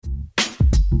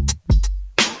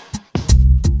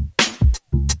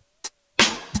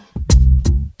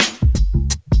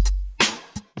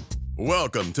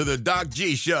Welcome to the Doc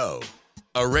G Show,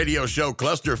 a radio show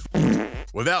cluster.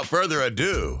 Without further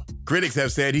ado, critics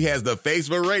have said he has the face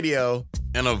for radio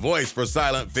and a voice for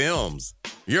silent films.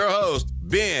 Your host,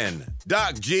 Ben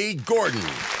Doc G Gordon.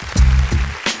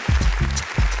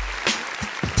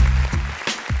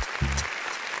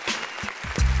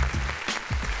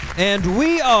 And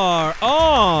we are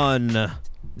on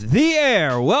the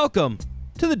air. Welcome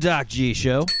to the Doc G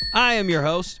Show. I am your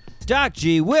host, Doc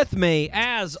G. With me,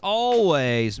 as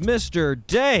always, Mr.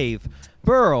 Dave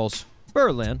Burles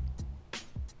Berlin.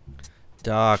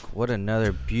 Doc, what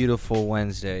another beautiful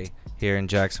Wednesday here in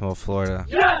Jacksonville, Florida.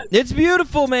 Yes! It's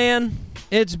beautiful, man.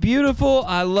 It's beautiful.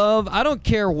 I don't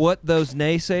care what those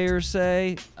naysayers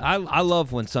say. I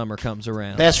love when summer comes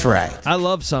around. That's right. I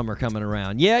love summer coming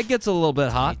around. Yeah, it gets a little bit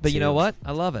hot, but you know what?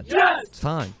 I love it. Yes! It's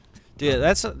fine. Dude,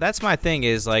 that's my thing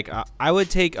is, like, I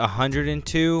would take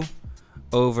 102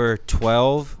 over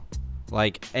 12,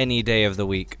 like, any day of the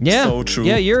week. Yeah. So true.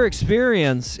 Yeah, your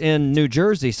experience in New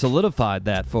Jersey solidified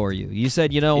that for you. You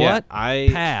said, you know what? I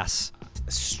pass.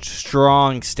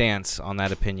 Strong stance on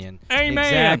that opinion. Amen.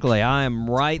 Exactly. I am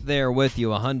right there with you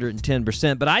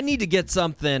 110%, but I need to get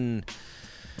something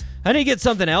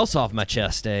else off my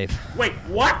chest, Dave. Wait,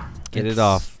 what? Get it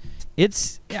off.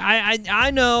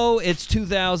 I know it's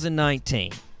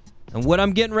 2019, and what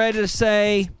I'm getting ready to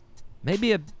say,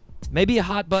 maybe a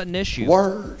hot button issue.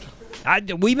 Word.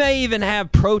 We may even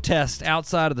have protests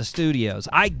outside of the studios.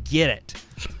 I get it.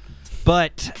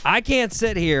 But I can't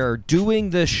sit here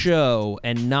doing this show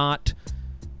and not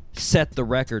set the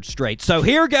record straight. So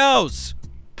here goes.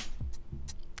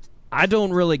 I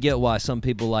don't really get why some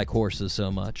people like horses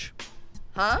so much.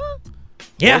 Huh?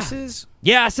 Yeah. Horses?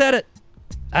 Yeah, I said it.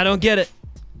 I don't get it.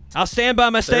 I'll stand by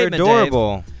my statement, They're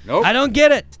adorable. Dave. Nope. I don't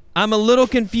get it. I'm a little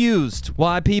confused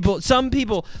why some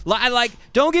people,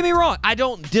 don't get me wrong, I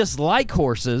don't dislike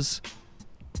horses.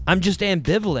 I'm just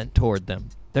ambivalent toward them.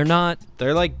 They're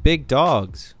like big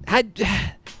dogs.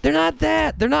 They're not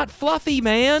that. They're not fluffy,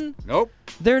 man. Nope.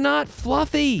 They're not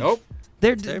fluffy. Nope.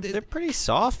 They're pretty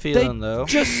soft feeling, though.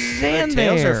 Just stand Their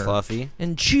tails there are fluffy.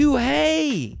 and chew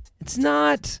hay. It's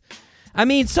not. I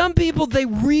mean, some people, they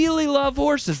really love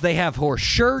horses. They have horse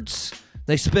shirts.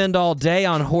 They spend all day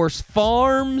on horse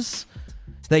farms.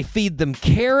 They feed them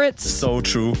carrots. So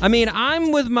true. I mean,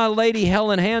 I'm with my lady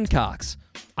Helen Hancock's.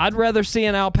 I'd rather see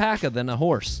an alpaca than a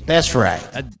horse. That's right.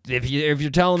 If you're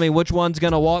telling me which one's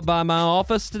going to walk by my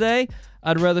office today,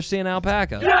 I'd rather see an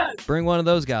alpaca. Yes! Bring one of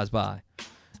those guys by.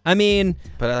 I mean...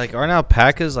 But, like, aren't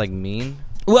alpacas, like, mean?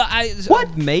 Well,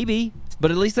 maybe.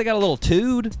 But at least they got a little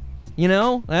tood. You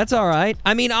know? That's all right.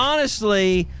 I mean,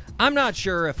 honestly, I'm not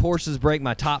sure if horses break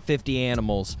my top 50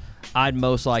 animals I'd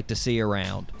most like to see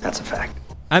around. That's a fact.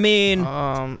 I mean...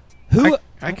 Who...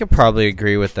 I could probably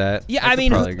agree with that. Yeah, I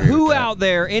mean, who out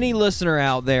there, any listener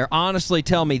out there, honestly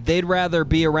tell me they'd rather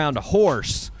be around a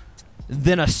horse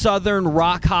than a southern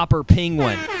rockhopper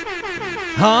penguin?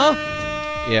 Huh?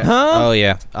 Yeah. Huh? Oh,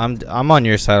 yeah. I'm on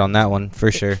your side on that one,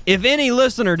 for sure. If any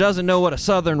listener doesn't know what a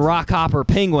southern rockhopper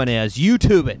penguin is,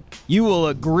 YouTube it. You will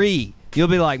agree. You'll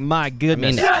be like, my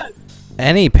goodness. I mean,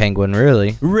 any penguin,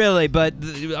 really. Really, but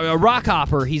a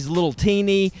rockhopper, he's a little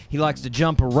teeny. He likes to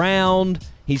jump around.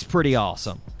 He's pretty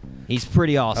awesome.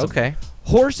 Okay.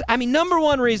 Horse, I mean, number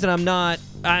one reason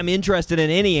I'm interested in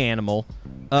any animal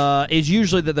is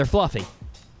usually that they're fluffy.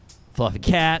 Fluffy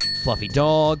cat, fluffy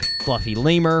dog, fluffy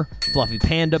lemur, fluffy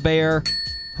panda bear.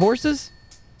 Horses,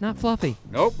 not fluffy.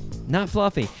 Nope. Not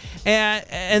fluffy.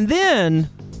 And then,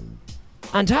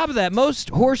 on top of that, most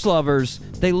horse lovers,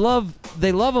 they love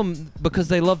them because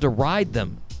they love to ride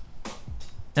them.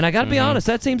 And I got to be honest,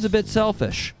 that seems a bit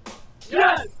selfish.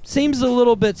 Yes! Seems a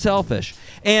little bit selfish.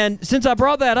 And since I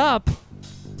brought that up,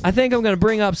 I think I'm going to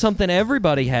bring up something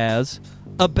everybody has,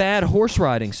 a bad horse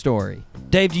riding story.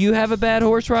 Dave, do you have a bad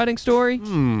horse riding story?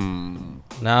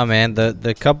 Nah, man.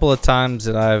 The couple of times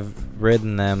that I've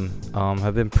ridden them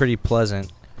have been pretty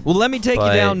pleasant. Well, let me take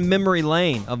you down memory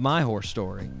lane of my horse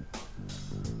story.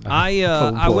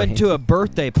 I went to a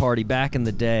birthday party back in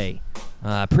the day.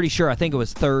 Pretty sure, I think it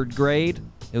was 3rd grade.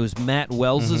 It was Matt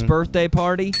Wells' birthday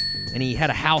party, and he had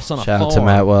a house on a farm. Shout out to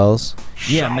Matt Wells.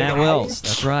 Yeah, Matt Wells.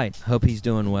 That's right. Hope he's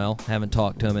doing well. Haven't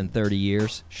talked to him in 30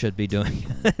 years. Should be doing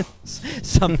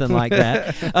something like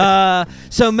that.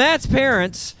 So Matt's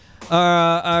parents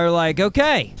are like,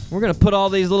 okay, we're going to put all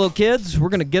these little kids, we're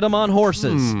going to get them on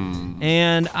horses.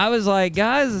 And I was like,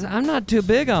 guys, I'm not too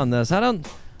big on this. I don't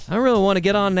really want to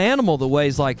get on an animal that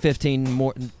weighs like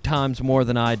 15 times more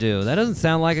than I do. That doesn't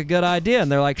sound like a good idea.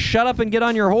 And they're like, shut up and get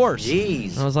on your horse.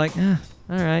 Jeez. And I was like,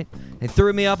 All right. They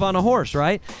threw me up on a horse,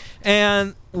 right?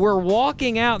 And we're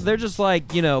walking out. They're just like,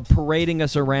 parading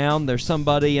us around. There's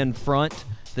somebody in front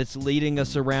that's leading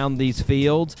us around these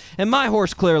fields. And my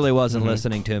horse clearly wasn't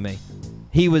listening to me.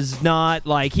 He was not,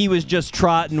 he was just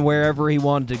trotting wherever he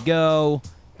wanted to go.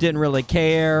 Didn't really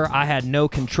care. I had no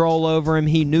control over him.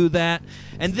 He knew that.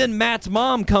 And then Matt's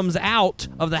mom comes out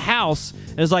of the house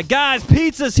and is like, guys,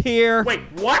 pizza's here. Wait,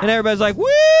 what? And everybody's like,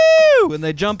 woo! And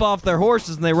they jump off their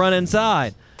horses and they run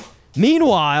inside.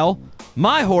 Meanwhile,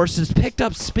 my horse has picked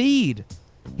up speed.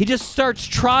 He just starts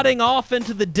trotting off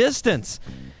into the distance.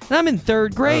 And I'm in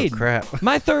third grade. Oh, crap.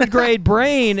 My third grade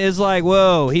brain is like,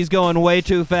 whoa, he's going way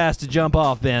too fast to jump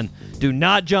off, Ben. Do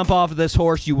not jump off of this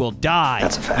horse. You will die.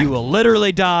 That's a fact. You will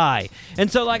literally die.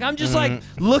 And so, I'm just,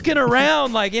 looking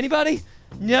around like, anybody?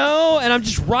 No. And I'm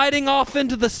just riding off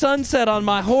into the sunset on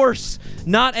my horse,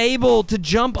 not able to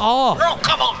jump off. Girl,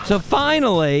 come on. So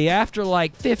finally, after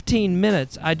 15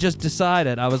 minutes, I just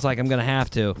decided, I was like, I'm going to have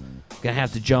to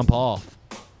jump off.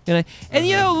 And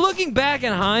looking back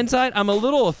in hindsight, I'm a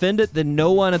little offended that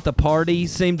no one at the party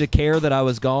seemed to care that I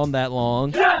was gone that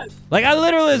long. Yes! I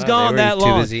literally was gone that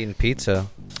long. Too busy eating pizza.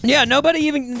 Yeah, nobody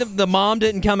even, the mom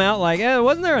didn't come out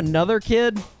wasn't there another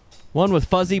kid? One with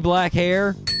fuzzy black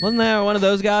hair? Wasn't there one of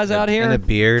those guys out here? And a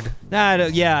beard.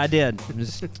 Yeah, I did. It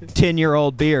was a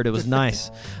 10-year-old beard. It was nice.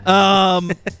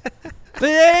 But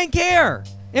they didn't care.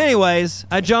 Anyways,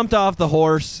 I jumped off the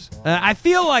horse. I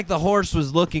feel like the horse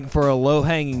was looking for a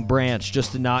low-hanging branch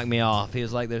just to knock me off. He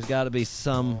was like, there's got to be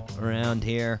some around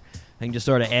here. I can just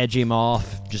sort of edge him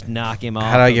off, just knock him off.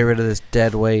 How do I get rid of this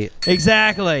dead weight?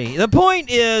 Exactly. The point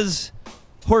is,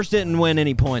 horse didn't win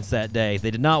any points that day.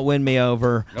 They did not win me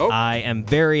over. Nope. I am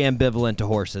very ambivalent to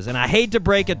horses. And I hate to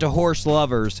break it to horse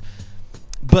lovers,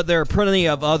 but there are plenty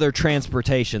of other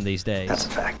transportation these days. That's a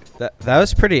fact. That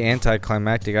was pretty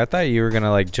anticlimactic. I thought you were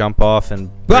gonna jump off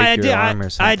and break your arm or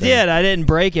something. I did. I didn't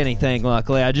break anything.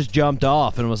 Luckily, I just jumped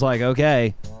off and was like,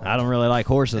 okay, I don't really like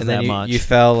horses And that then much. you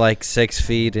fell 6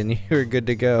 feet and you were good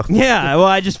to go. Yeah. Well,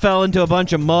 I just fell into a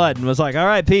bunch of mud and was like, all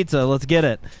right, pizza, let's get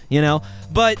it.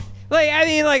 But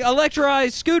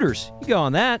electrolyzed scooters, you go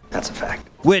on that. That's a fact.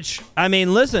 Which,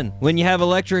 listen, when you have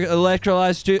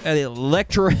electrolyzed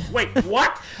Wait,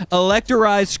 what?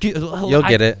 electrolyzed scooter. You'll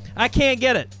get it. I can't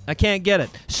get it.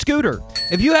 Scooter.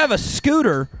 If you have a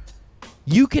scooter,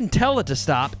 you can tell it to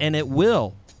stop, and it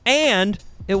will. And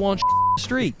it won't the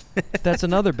street. That's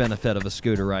another benefit of a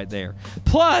scooter right there.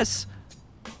 Plus,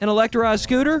 an electrolyzed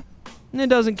scooter, it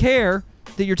doesn't care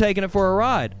that you're taking it for a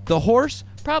ride. The horse,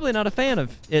 probably not a fan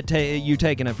of you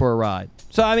taking it for a ride.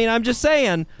 So, I'm just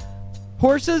saying,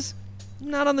 horses,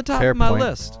 not on the top Fair of my point.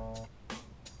 list.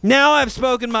 Now I've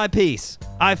spoken my piece.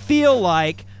 I feel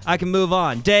like I can move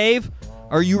on. Dave,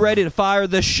 are you ready to fire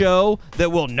this show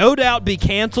that will no doubt be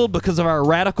canceled because of our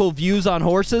radical views on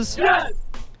horses? Yes!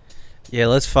 Yeah,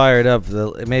 let's fire it up.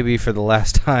 Maybe for the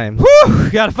last time. Whew!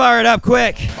 Gotta fire it up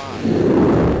quick.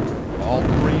 All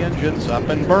 3 engines up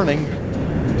and burning.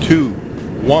 2,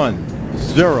 1,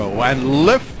 0, and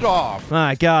lift off.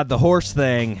 My God, the horse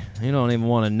thing. You don't even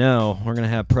want to know. We're going to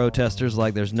have protesters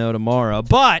like there's no tomorrow.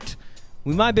 But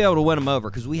we might be able to win them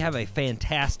over because we have a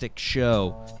fantastic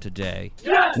show today.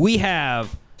 Yes! We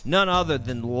have none other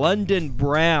than London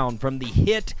Brown from the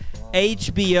hit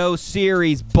HBO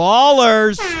series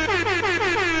Ballers.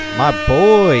 My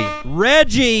boy.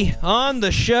 Reggie on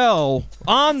the show.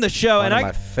 One And of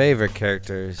my favorite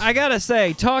characters. I gotta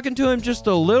say, talking to him just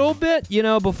a little bit,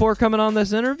 before coming on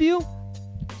this interview,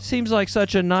 seems like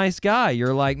such a nice guy.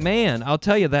 You're like, man, I'll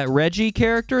tell you, that Reggie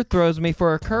character throws me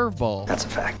for a curveball. That's a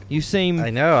fact. You seem, I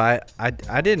know.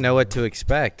 I didn't know what to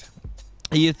expect.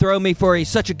 you throw me for, he's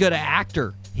such a good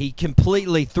actor. He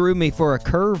completely threw me for a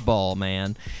curveball,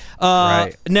 man.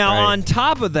 Right, Now, right. on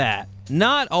top of that,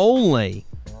 not only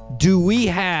do we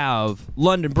have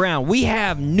London Brown, we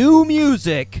have new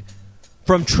music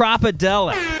from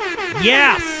Tropodelic.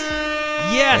 Yes!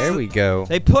 There we go.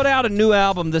 They put out a new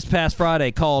album this past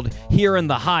Friday called Here in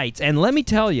the Heights. And let me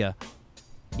tell you,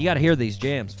 you got to hear these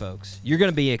jams, folks. You're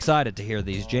going to be excited to hear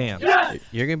these jams.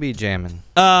 You're going to be jamming.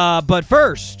 But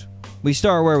first, we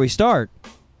start where we start.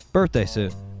 Birthday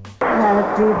suit.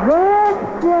 Happy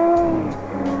birthday,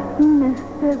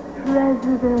 Mr.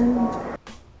 President.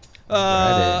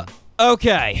 Right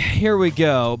Okay, here we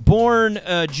go. Born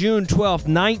June 12th,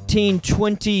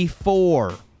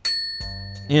 1924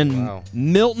 in Wow.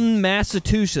 Milton,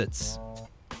 Massachusetts.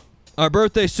 Our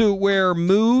birthday suit wearer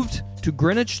moved to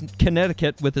Greenwich,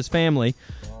 Connecticut with his family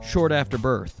short after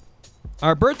birth.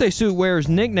 Our birthday suit wearer's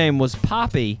nickname was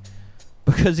Poppy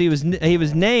because he was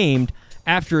named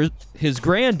after his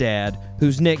granddad,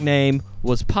 whose nickname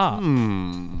was Pop,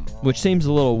 which seems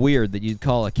a little weird that you'd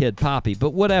call a kid Poppy,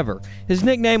 but whatever. His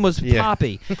nickname was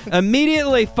Poppy.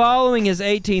 Immediately following his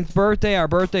 18th birthday, our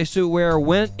birthday suit wearer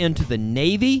went into the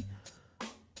Navy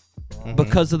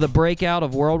because of the breakout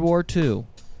of World War II.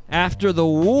 After the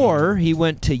war, he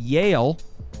went to Yale,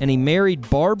 and he married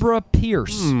Barbara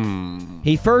Pierce.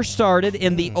 He first started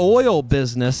in the oil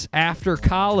business after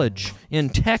college in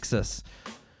Texas.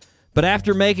 But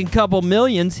after making a couple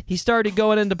millions, he started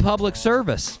going into public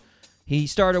service. He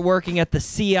started working at the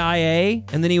CIA,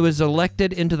 and then he was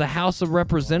elected into the House of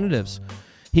Representatives.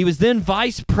 He was then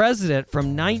vice president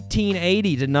from 1980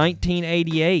 to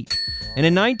 1988. And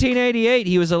in 1988,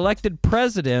 he was elected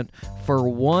president for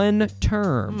one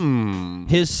term.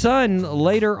 His son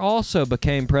later also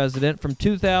became president from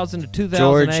 2000 to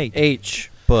 2008. George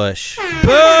H. Bush.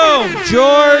 Boom!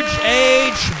 George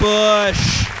H.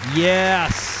 Bush.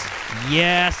 Yes.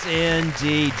 Yes,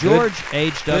 indeed. George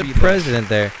H.W. Good president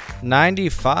there.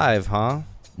 95, huh?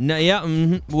 No, yeah.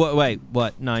 Wait,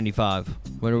 what? 95?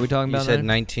 What are we talking You about? said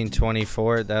there?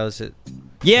 1924. That was it.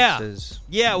 Yeah. This is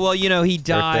Yeah, well, you know, he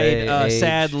died birthday, age.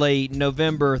 sadly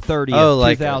November 30th, Oh,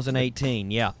 like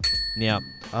 2018. Yeah. Yeah.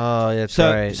 Oh, that's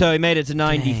So right. so he made it to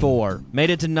 94. Made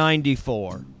it to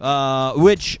 94.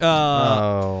 Which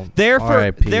oh, there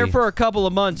R.I.P. for a couple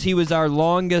of months he was our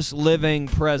longest living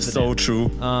president. So true.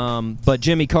 But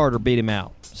Jimmy Carter beat him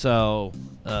out. So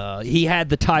he had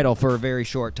the title for a very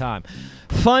short time.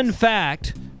 Fun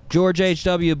fact, George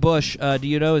H.W. Bush, do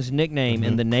you know his nickname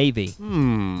in the Navy?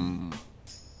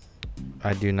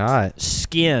 I do not.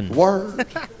 Skin. Word.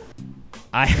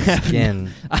 I have Skin.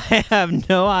 I have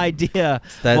no idea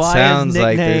That why sounds his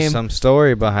like there's nickname some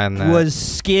story behind that. was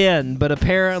Skin, but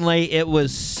apparently it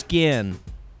was Skin.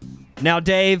 Now,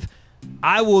 Dave,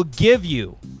 I will give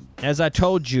you, as I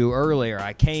told you earlier,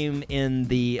 I came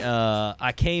to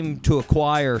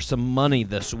acquire some money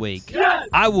this week. Yes!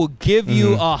 I will give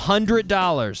you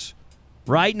 $100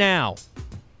 right now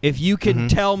if you can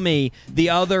tell me the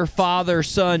other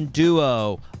father-son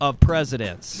duo of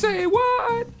presidents. Say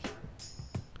what?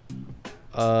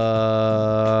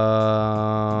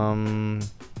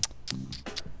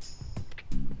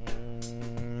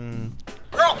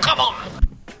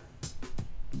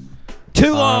 Too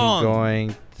I'm long.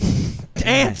 going.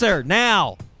 Answer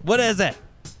now. What is it?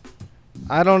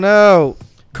 I don't know.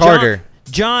 Carter.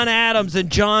 John Adams and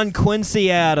John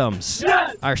Quincy Adams.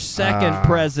 Yes! Our second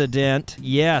president.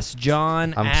 Yes,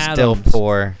 John I'm Adams. still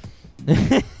poor.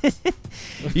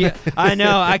 Yeah, I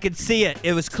know. I could see it.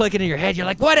 It was clicking in your head. You're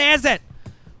like, what is it?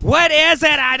 What is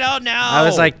it? I don't know. I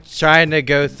was like trying to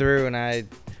go through, and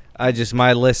I just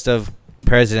my list of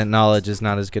president knowledge is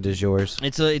not as good as yours.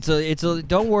 It's a.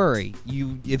 Don't worry.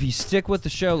 If you stick with the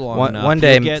show long enough, One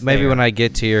day, you'll get maybe there. when I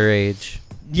get to your age.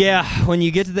 Yeah, when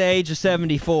you get to the age of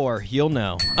 74, you'll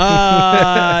know.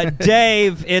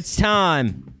 Dave, it's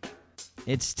time.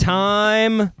 It's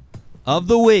time of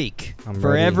the week I'm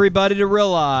for ready. everybody to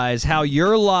realize how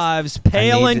your lives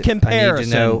pale in comparison. I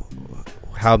need to know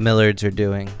how Millards are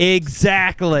doing.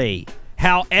 Exactly.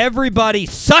 How everybody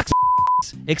sucks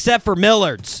except for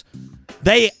Millards.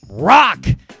 They rock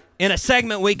in a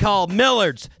segment we call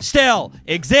Millards Still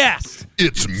Exist.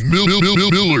 It's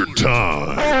Millard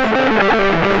time.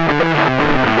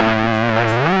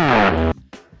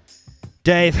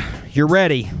 Dave, you're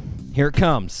ready. Here it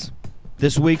comes.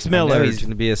 This week's I know Millard. he's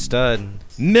gonna be a stud.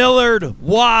 Millard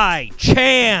Y.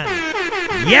 Chan.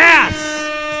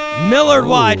 Yes! Millard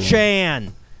Y.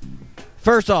 Chan.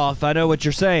 First off, I know what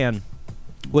you're saying.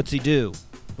 What's he do?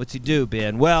 What's he do,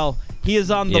 Ben? Well, he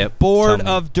is on the Yep, board tell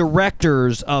me. of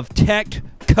directors of Tech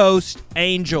Coast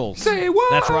Angels. Say what?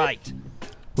 That's right.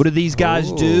 What do these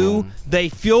guys do? They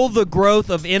fuel the growth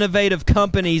of innovative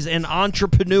companies and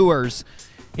entrepreneurs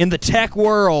in the tech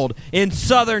world in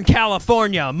Southern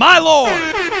California. My lord!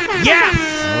 Yes!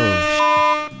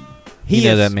 You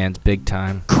know is that man's big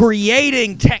time.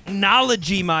 creating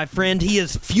technology, my friend. He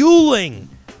is fueling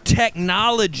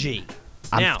technology.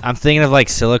 Now, I'm thinking of like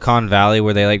Silicon Valley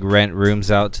where they like rent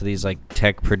rooms out to these like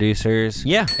tech producers.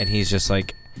 Yeah. And he's just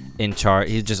like in charge.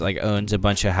 He just like owns a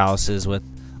bunch of houses with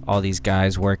all these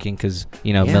guys working because,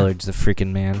 you know, Yeah. Millard's the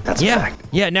freaking man.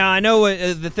 Yeah. Now I know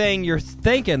the thing you're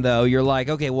thinking though. You're like,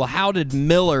 okay, well, how did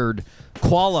Millard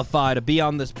qualify to be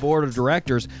on this board of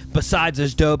directors besides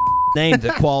his dope name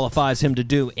that qualifies him to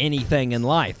do anything in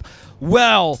life?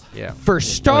 Well, Yeah. for Whatever he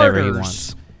starters,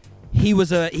 wants.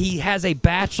 he has a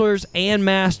bachelor's and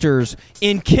master's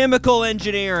in chemical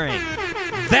engineering.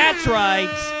 That's right.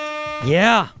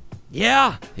 Yeah.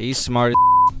 He's smart.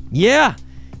 Yeah.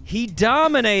 He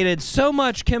dominated so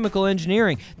much chemical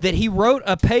engineering that he wrote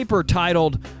a paper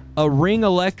titled a ring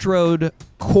electrode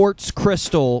quartz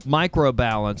crystal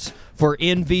microbalance for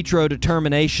in vitro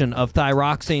determination of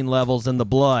thyroxine levels in the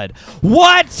blood.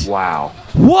 What? Wow.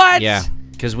 What? Yeah,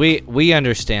 because we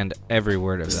understand every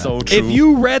word of that. So true. If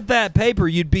you read that paper,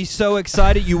 you'd be so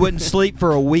excited you wouldn't sleep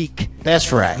for a week.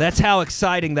 That's right. That's how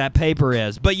exciting that paper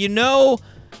is. But you know,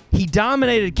 he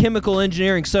dominated chemical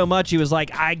engineering so much, he was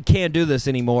like, I can't do this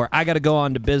anymore. I got to go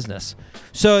on to business.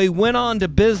 So he went on to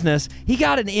business. He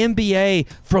got an MBA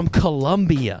from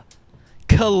Columbia.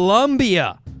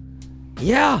 Columbia.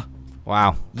 Yeah.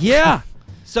 Wow. Yeah.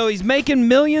 So he's making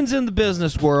millions in the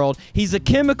business world. He's a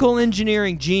chemical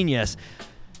engineering genius.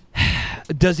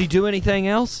 Does he do anything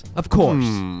else? Of course.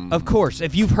 Of course.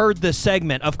 If you've heard this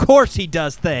segment, of course he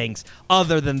does things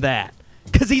other than that.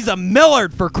 Because he's a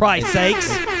Millard, for Christ's sakes.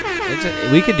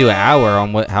 We could do an hour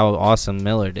on how awesome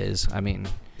Millard is. I mean,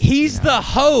 He's the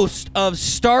host of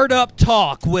Startup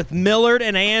Talk with Millard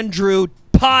and Andrew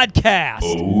podcast.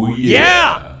 Oh,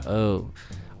 Yeah. oh.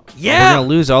 Yeah. We're going to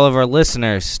lose all of our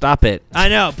listeners. Stop it. I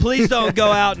know. Please don't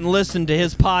go out and listen to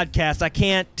his podcast. I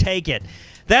can't take it.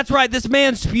 That's right. This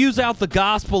man spews out the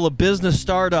gospel of business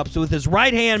startups with his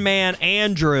right-hand man,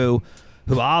 Andrew,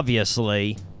 who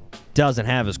obviously doesn't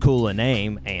have as cool a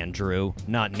name, Andrew,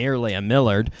 not nearly a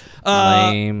Millard.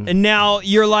 Lame. And now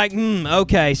you're like,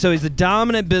 okay, so he's a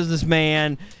dominant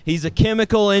businessman, he's a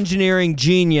chemical engineering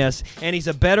genius, and he's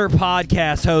a better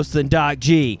podcast host than Doc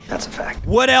G. That's a fact.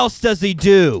 What else does he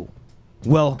do?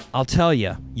 Well, I'll tell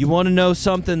you. You want to know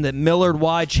something that Millard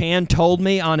Y. Chan told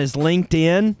me on his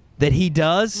LinkedIn that he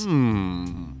does?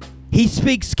 He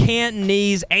speaks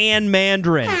Cantonese and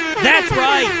Mandarin. That's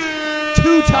right.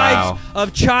 2 types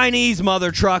of Chinese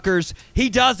mother truckers. He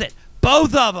does it.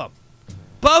 Both of them.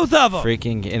 Both of them.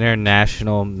 Freaking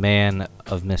international man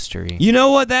of mystery. You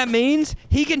know what that means?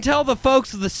 He can tell the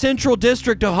folks of the Central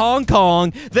District of Hong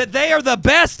Kong that they are the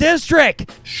best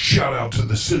district. Shout out to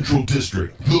the Central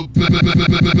District,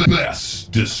 the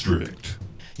best district.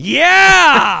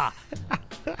 Yeah!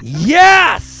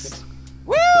 Yes!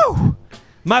 Woo!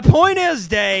 My point is,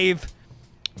 Dave,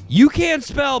 you can't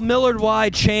spell Millard Y.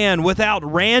 Chan without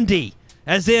Randy.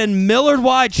 As in, Millard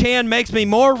Y. Chan makes me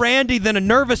more Randy than a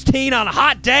nervous teen on a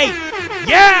hot date.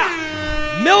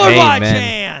 Yeah! Millard Y.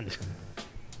 Chan!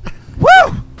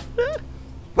 Woo!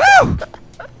 Woo!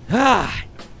 Ah,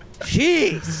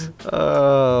 jeez.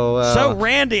 Oh, wow. So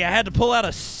Randy, I had to pull out a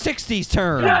 60s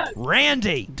term.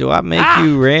 Randy. Do I make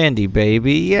you Randy,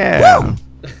 baby? Yeah.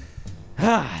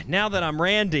 Now that I'm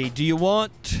Randy, do you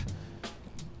want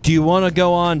to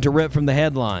go on to rip from the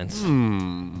headlines? Are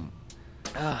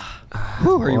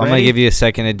you I'm ready? going to give you a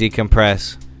second to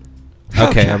decompress.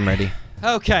 Okay, I'm ready.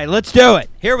 Okay, let's do it.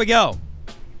 Here we go.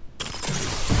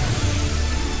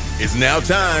 It's now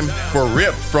time for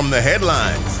Rip from the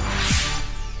Headlines.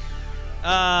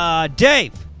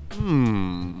 Dave.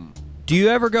 Do you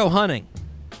ever go hunting?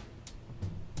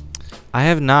 I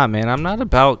have not, man. I'm not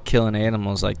about killing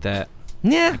animals like that.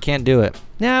 Yeah. I can't do it.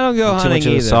 Nah, I don't go I'm too hunting much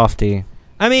of a either. softie.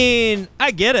 I mean, I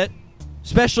get it.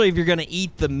 Especially if you're going to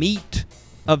eat the meat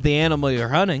of the animal you're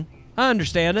hunting. I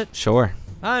understand it. Sure.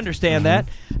 I understand that.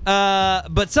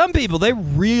 But some people, they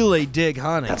really dig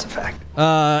hunting. That's a fact.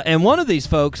 And one of these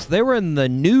folks, they were in the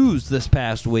news this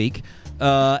past week,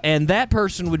 and that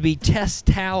person would be Tess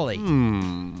Talley.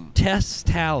 Tess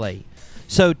Talley.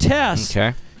 So Tess,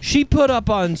 Okay. she put up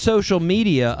on social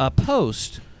media a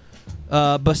post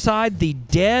beside the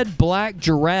dead black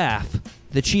giraffe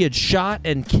that she had shot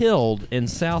and killed in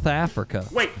South Africa.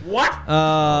 Wait, what?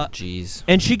 Jeez.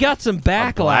 And she got some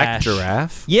backlash. Black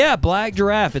giraffe? Yeah, black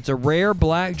giraffe. It's a rare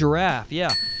black giraffe.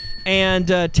 Yeah. And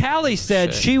Tally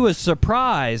said she was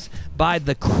surprised by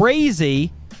the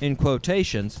crazy, in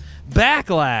quotations,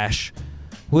 backlash,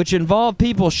 which involved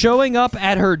people showing up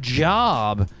at her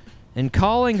job and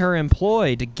calling her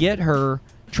employee to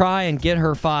try and get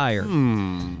her fired.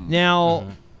 Now,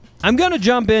 I'm going to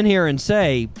jump in here and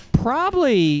say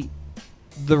probably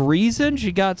the reason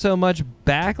she got so much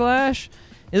backlash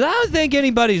is I don't think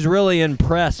anybody's really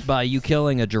impressed by you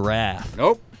killing a giraffe.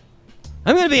 Nope.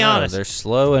 I'm going to be honest. They're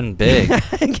slow and big.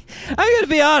 I'm going to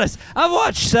be honest. I've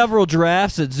watched several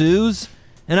giraffes at zoos,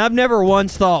 and I've never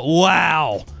once thought,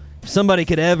 wow, if somebody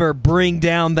could ever bring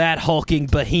down that hulking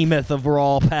behemoth of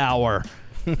raw power.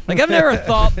 Like, I've never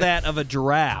thought that of a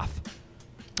giraffe.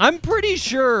 I'm pretty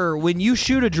sure when you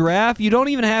shoot a giraffe, you don't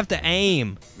even have to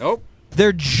aim. Nope.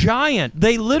 They're giant.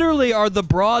 They literally are the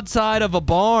broadside of a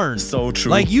barn. So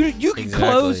true. Like you could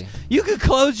Exactly.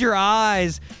 close your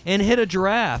eyes and hit a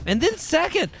giraffe. And then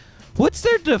second, what's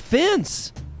their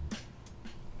defense?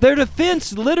 Their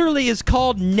defense literally is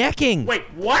called necking. Wait,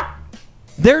 what?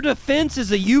 Their defense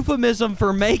is a euphemism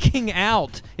for making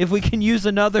out, if we can use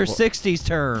another 60s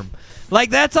term. Like,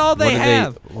 that's all they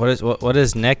have. What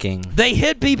is necking? They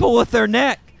hit people with their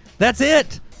neck. That's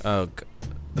it. Oh,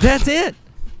 That's it.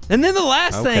 And then the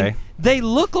last Okay. thing, they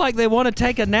look like they want to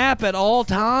take a nap at all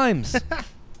times.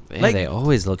 man, Like- they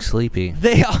always look sleepy.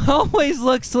 They always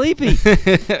look sleepy.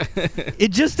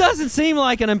 It just doesn't seem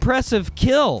like an impressive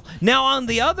kill. Now, on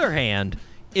the other hand,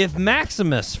 if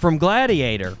Maximus from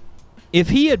Gladiator, if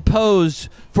he had posed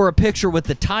for a picture with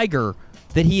the tiger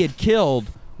that he had killed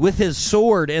with his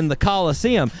sword in the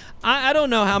Colosseum, I don't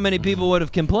know how many people would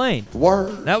have complained.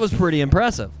 Word. That was pretty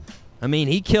impressive. I mean,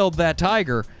 he killed that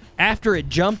tiger after it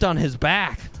jumped on his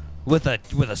back with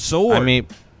a sword. I mean,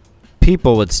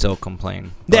 people would still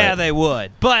complain. yeah, but they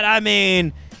would. But I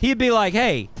mean, he'd be like,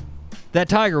 "Hey, that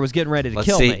tiger was getting ready to Let's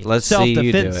kill see- me." let's see you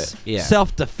do Self-defense. it. Yeah.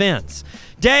 Self-defense.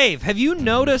 Dave, have you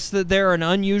noticed that there are an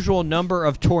unusual number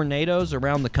of tornadoes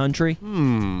around the country?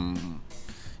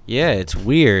 Yeah, it's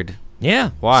weird.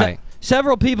 Yeah. Why?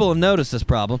 Several people have noticed this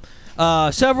problem.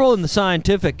 Several in the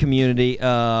scientific community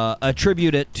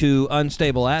attribute it to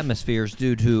unstable atmospheres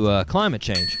due to climate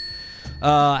change.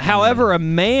 However, a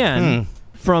man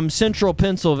from central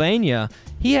Pennsylvania,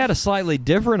 he had a slightly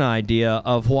different idea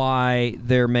of why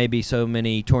there may be so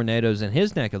many tornadoes in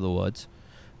his neck of the woods.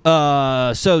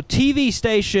 So TV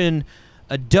station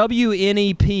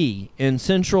WNEP in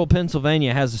central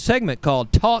Pennsylvania has a segment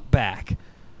called Talk Back,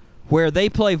 where they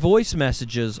play voice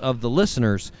messages of the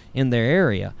listeners in their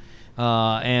area.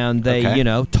 And they,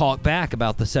 Okay. talk back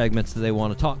about the segments that they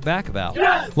want to talk back about.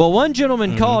 Well, one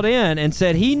gentleman called in and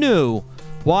said he knew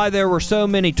why there were so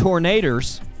many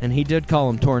tornadoes, and he did call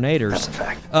them tornadoes.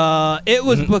 It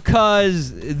was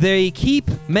because they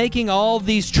keep making all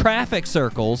these traffic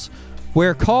circles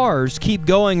where cars keep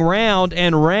going round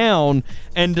and round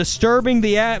and disturbing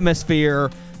the atmosphere,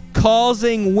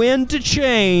 causing wind to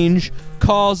change,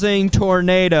 causing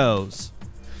tornadoes.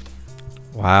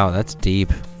 Wow, that's deep.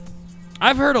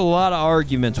 I've heard a lot of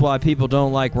arguments why people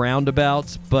don't like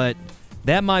roundabouts, but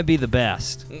that might be the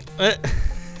best.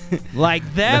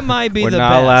 Like, that might be We're the not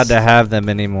best. allowed to have them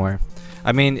anymore.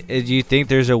 I mean, do you think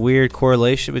there's a weird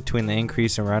correlation between the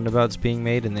increase in roundabouts being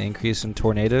made and the increase in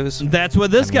tornadoes? That's what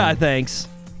this guy thinks.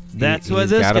 That's what he's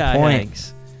this got a guy point.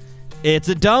 thinks. It's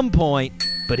a dumb point,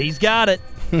 but he's got it.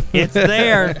 It's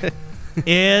there.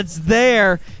 It's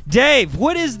there. Dave,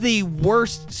 what is the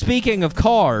worst, speaking of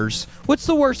cars, what's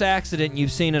the worst accident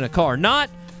you've seen in a car? Not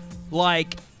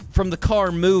like from the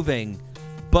car moving,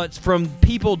 but from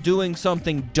people doing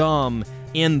something dumb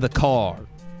in the car.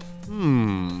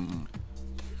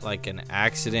 Like an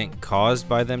accident caused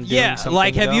by them doing Yeah, something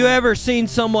like have dumb? you ever seen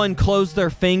someone close their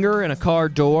finger in a car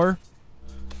door?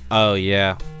 Oh,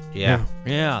 yeah. Yeah.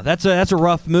 Yeah, that's a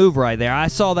rough move right there. I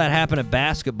saw that happen at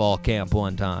basketball camp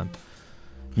one time.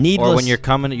 Needless. Or when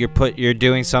you're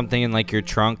doing something in like your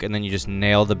trunk and then you just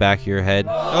nail the back of your head.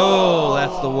 Oh,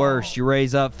 that's the worst. You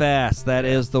raise up fast. That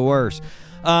is the worst.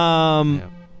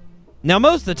 Now,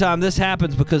 most of the time, this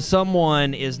happens because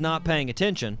someone is not paying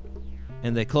attention,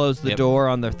 and they close the door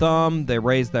on their thumb. They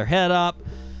raise their head up.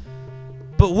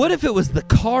 But what if it was the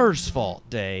car's fault,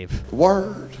 Dave?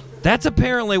 Word. That's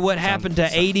apparently what happened to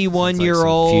Sounds like some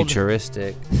 81-year-old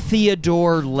futuristic.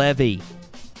 Theodore Levy.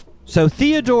 So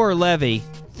Theodore Levy,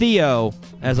 Theo,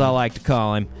 as I like to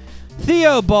call him,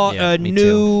 Theo bought Yeah, a me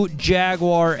new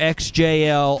Jaguar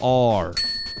XJL-R.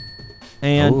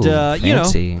 And, Ooh,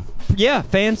 fancy.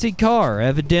 fancy car.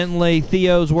 Evidently,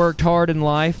 Theo's worked hard in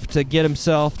life to get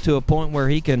himself to a point where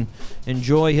he can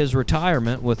enjoy his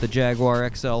retirement with the Jaguar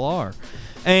XLR.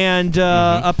 And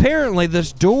apparently,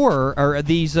 this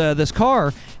this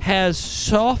car has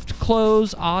soft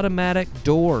close automatic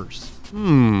doors.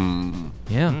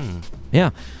 Yeah. Yeah.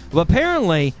 Well,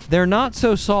 apparently, they're not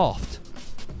so soft.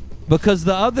 Because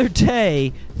the other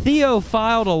day, Theo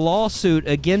filed a lawsuit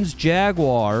against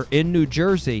Jaguar in New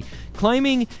Jersey,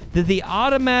 claiming that the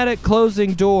automatic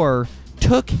closing door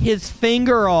took his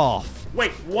finger off.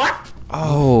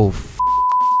 Oh,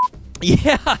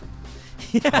 Yeah.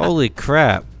 holy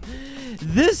crap.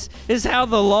 This is how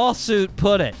the lawsuit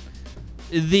put it.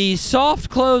 The soft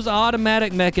close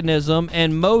automatic mechanism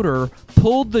and motor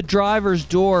pulled the driver's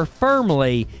door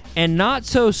firmly and not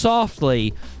so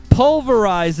softly,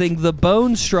 pulverizing the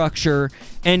bone structure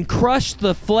and crushed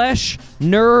the flesh,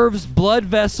 nerves, blood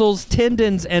vessels,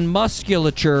 tendons, and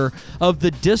musculature of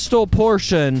the distal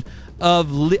portion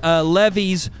of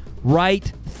Levy's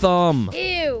right thumb.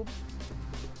 Ew.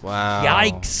 Wow.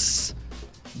 Yikes.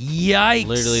 Yikes.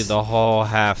 Literally the whole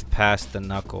half past the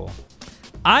knuckle.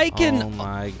 Oh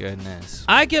my goodness.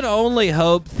 I can only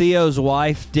hope Theo's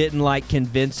wife didn't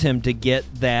convince him to get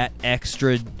that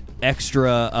extra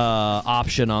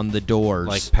option on the doors.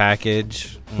 Like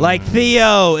package. Like,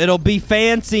 Theo, it'll be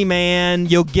fancy, man.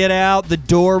 You'll get out, the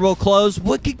door will close.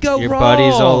 What could go wrong? Your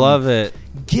buddies will love it.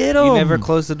 Get him. You never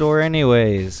close the door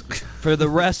anyways. For the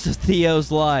rest of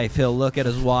Theo's life, he'll look at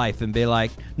his wife and be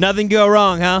like, nothing go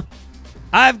wrong, huh?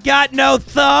 I've got no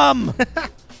thumb.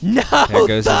 No There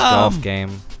goes thumb. his golf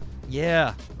game.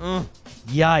 Yeah.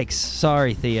 Yikes.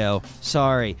 Sorry, Theo.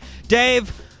 Sorry.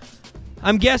 Dave,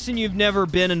 I'm guessing you've never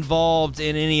been involved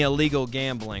in any illegal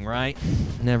gambling, right?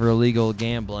 Never illegal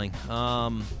gambling.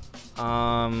 I'm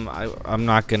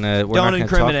not gonna. We're Don't not gonna incriminate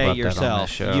talk about yourself. That on this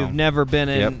show. You've never been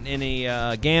in any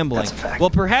gambling.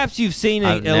 Well, perhaps you've seen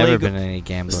I've illegal. never been in any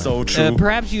gambling. So true.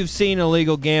 Perhaps you've seen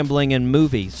illegal gambling in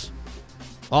movies.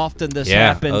 Often this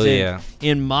happens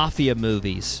in mafia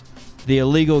movies. The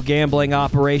illegal gambling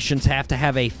operations have to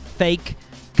have a fake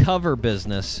cover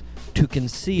business to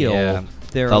conceal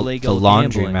their illegal the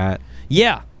gambling. laundromat.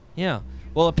 Yeah.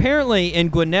 Well, apparently in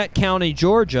Gwinnett County,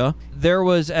 Georgia, there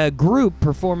was a group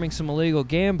performing some illegal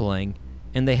gambling,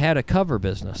 and they had a cover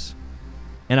business.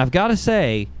 And I've got to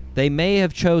say, they may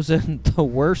have chosen the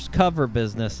worst cover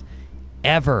business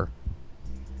ever.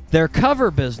 Their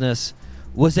cover business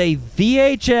was a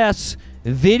VHS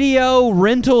video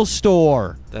rental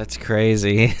store. That's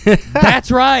crazy.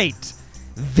 That's right.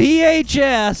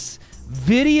 VHS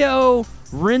video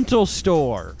rental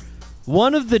store.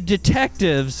 One of the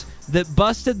detectives that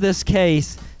busted this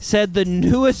case said the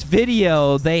newest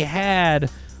video they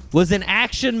had was an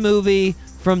action movie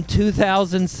from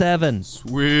 2007.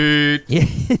 Sweet.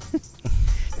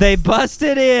 They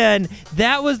busted in.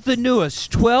 That was the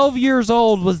newest. 12 years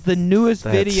old was the newest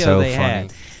That's video so they funny.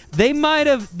 had. They might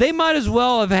as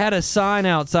well have had a sign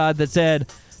outside that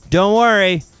said, "Don't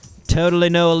worry, totally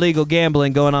no illegal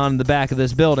gambling going on in the back of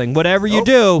this building. Whatever you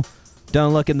do,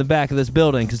 don't look in the back of this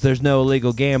building because there's no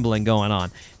illegal gambling going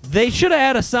on." They should have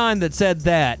had a sign that said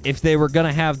that if they were going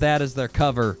to have that as their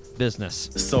cover business.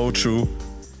 So true.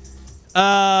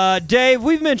 Dave,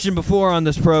 we've mentioned before on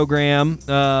this program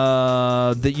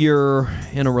that you're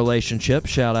in a relationship.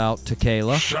 Shout out to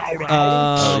Kayla.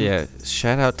 Oh yeah!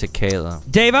 Shout out to Kayla.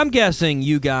 Dave, I'm guessing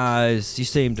you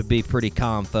seem to be pretty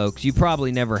calm folks. You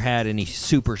probably never had any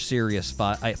super serious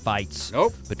fights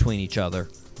between each other.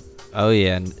 Oh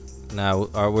yeah. No,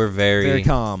 we're very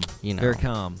calm. You know. Very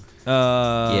calm.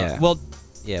 Yeah. Well,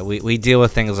 yeah, we deal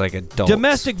with things like adults.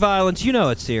 domestic violence,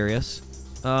 it's serious.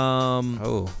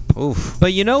 Oof.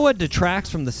 But you know what detracts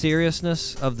from the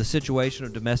seriousness of the situation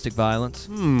of domestic violence?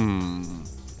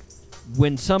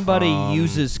 When somebody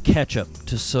uses ketchup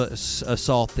to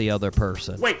assault the other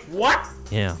person. Wait, what?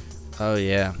 Yeah. Oh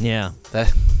yeah. Yeah.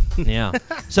 That. Yeah.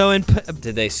 So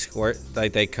Did they squirt,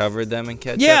 like they covered them in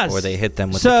ketchup? Yes. Or they hit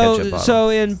them with the ketchup bottle? So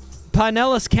in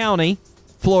Pinellas County,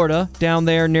 Florida, down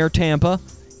there near Tampa,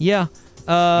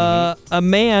 a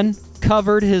man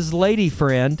covered his lady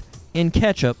friend in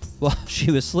ketchup while she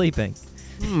was sleeping.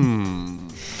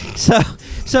 So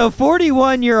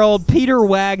 41-year-old Peter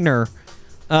Wagner,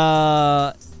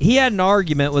 he had an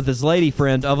argument with his lady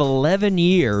friend of 11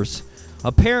 years.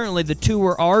 Apparently, the two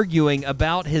were arguing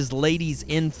about his lady's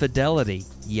infidelity.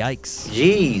 Yikes.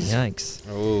 Jeez. Yikes.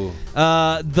 Oh.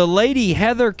 The lady,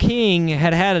 Heather King,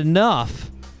 had enough.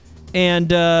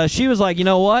 And she was like, you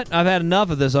know what? I've had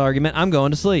enough of this argument. I'm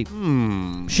going to sleep.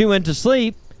 She went to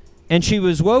sleep, and she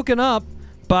was woken up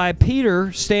by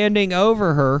Peter standing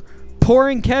over her,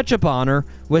 pouring ketchup on her,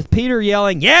 with Peter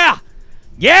yelling, "Yeah!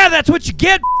 Yeah, that's what you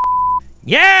get!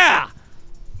 Yeah!"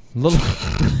 Little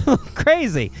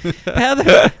crazy.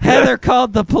 Heather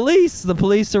called the police. The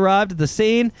police arrived at the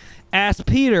scene, asked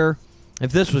Peter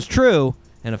if this was true,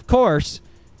 and of course,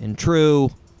 in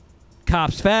true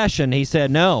cops fashion, he said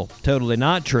no, totally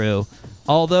not true,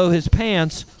 although his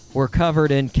pants were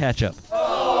covered in ketchup.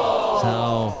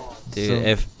 Dude,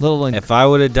 if I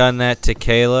would have done that to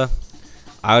Kayla,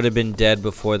 I would have been dead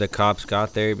before the cops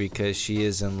got there, because she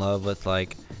is in love with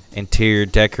like interior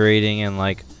decorating and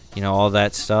like, all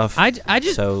that stuff.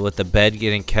 So with the bed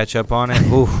getting ketchup on it,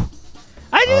 oof.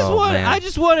 I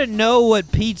just want to know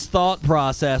what Pete's thought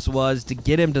process was to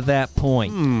get him to that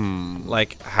point.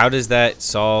 Like, how does that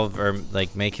solve or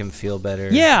like make him feel better?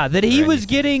 Yeah, that he was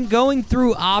going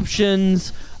through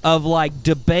options of like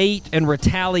debate and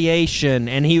retaliation,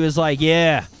 and he was like,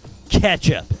 yeah,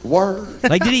 ketchup. Word.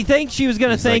 Like, did he think she was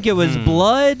going to think it was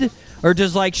blood, or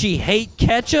does like she hate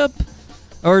ketchup?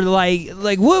 Or like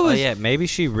what was? Oh yeah, maybe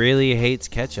she really hates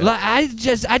ketchup. Like, I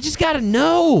just gotta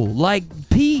know. Like,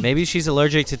 Pete. Maybe she's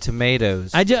allergic to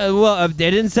tomatoes. They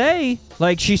didn't say.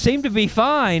 Like, she seemed to be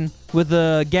fine, with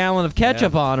a gallon of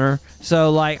ketchup on her.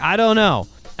 So, like, I don't know.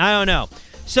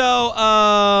 So,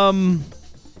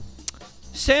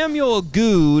 Samuel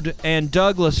Goode and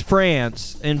Douglas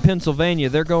France in Pennsylvania,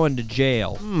 they're going to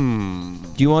jail.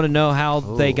 Do you want to know how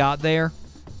they got there?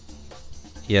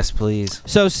 Yes, please.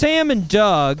 So Sam and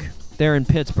Doug, they're in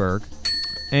Pittsburgh,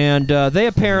 and they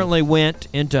apparently went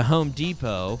into Home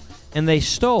Depot, and they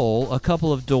stole a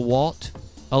couple of DeWalt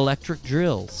electric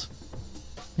drills.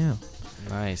 Yeah.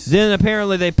 Nice. Then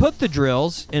apparently they put the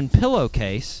drills in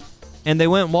pillowcase, and they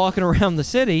went walking around the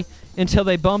city until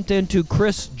they bumped into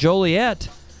Chris Joliet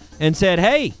and said,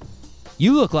 "Hey,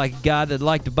 you look like a guy that'd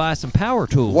like to buy some power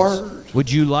tools. Word. Would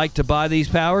you like to buy these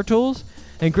power tools?"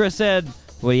 And Chris said,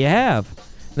 "What do you have?"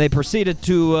 They proceeded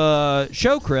to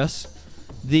show Chris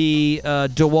the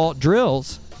DeWalt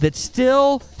drills that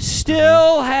still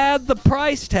had the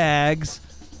price tags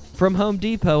from Home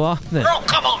Depot on them. Oh,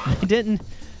 come on!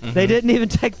 They didn't even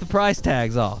take the price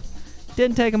tags off.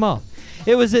 Didn't take them off.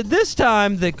 It was at this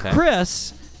time that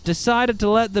Chris decided to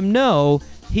let them know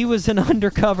he was an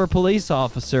undercover police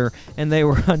officer and they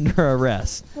were under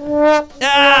arrest.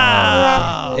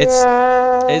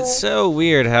 It's so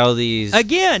weird how these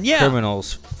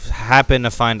criminals happen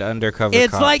to find undercover cops.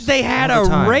 It's like they had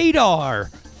a radar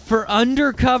for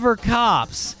undercover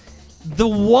cops. The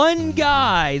one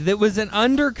guy that was an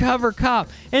undercover cop,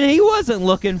 and he wasn't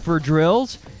looking for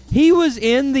drills. He was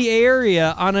in the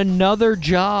area on another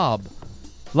job.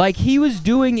 Like, he was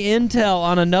doing intel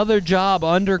on another job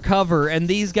undercover, and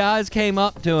these guys came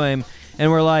up to him and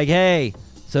were like, "Hey,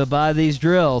 so buy these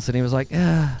drills." And he was like,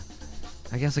 I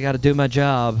guess I got to do my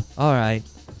job. All right.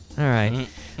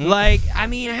 Like, I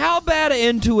mean, how bad an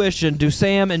intuition do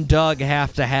Sam and Doug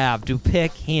have to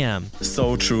pick him?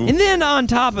 So true. And then on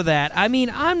top of that, I mean,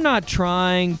 I'm not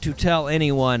trying to tell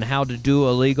anyone how to do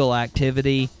illegal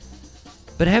activity,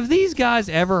 but have these guys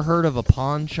ever heard of a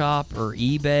pawn shop or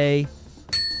eBay?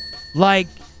 Like,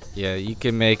 yeah, you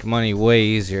can make money way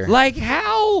easier. Like,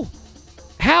 how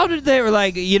did they,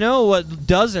 like, you know what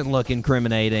doesn't look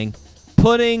incriminating?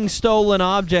 Putting stolen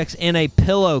objects in a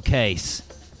pillowcase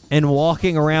and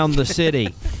walking around the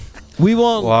city. We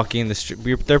won't walking the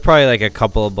street. They're probably like a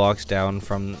couple of blocks down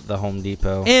from the Home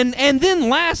Depot. And then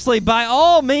lastly, by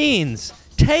all means,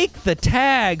 take the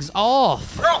tags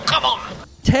off. Oh, come on!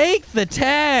 Take the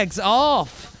tags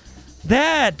off.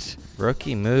 That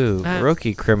rookie move.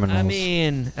 Rookie criminals. I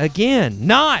mean, again,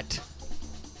 not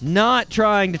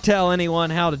trying to tell anyone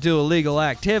how to do illegal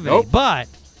activity, but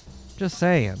just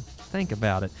saying, think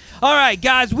about it. All right,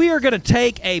 guys, we are going to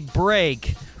take a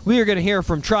break. We are going to hear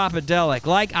from Tropidelic.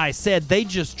 Like I said, they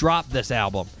just dropped this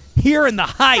album, Here in the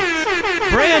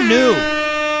Heights, brand new.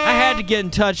 I had to get in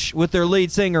touch with their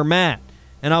lead singer, Matt,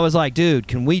 and I was like, "Dude,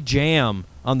 can we jam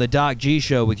on the Doc G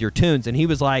show with your tunes?" And he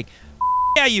was like,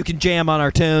 "Yeah, you can jam on our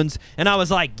tunes." And I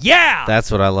was like, "Yeah!" That's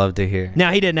what I love to hear.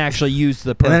 Now, he didn't actually use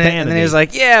the profanity. And then he was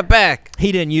like, "Yeah, back."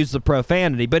 He didn't use the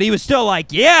profanity, but he was still like,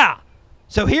 "Yeah!"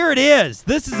 So here it is.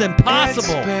 This is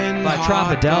Impossible by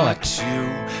Tropidelic.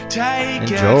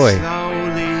 Enjoy.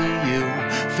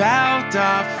 Felt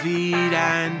our feet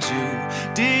and you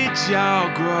did your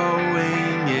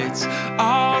growing. It's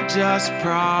all just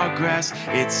progress.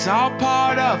 It's all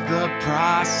part of the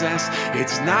process.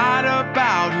 It's not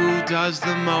about who does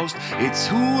the most. It's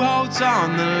who holds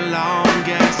on the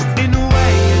longest. In a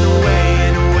way, you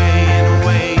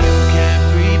can't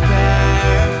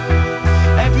prepare.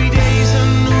 Every day's a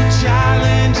new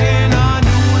challenge and a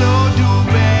new load to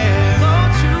bear.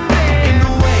 In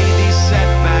a way, these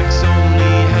setbacks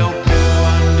only help you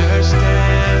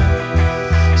understand.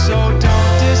 So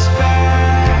don't despair.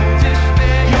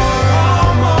 You're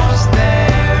almost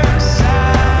there.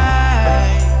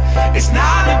 It's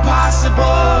not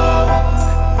impossible.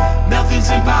 Nothing's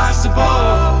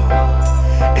impossible.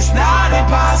 It's not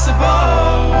impossible.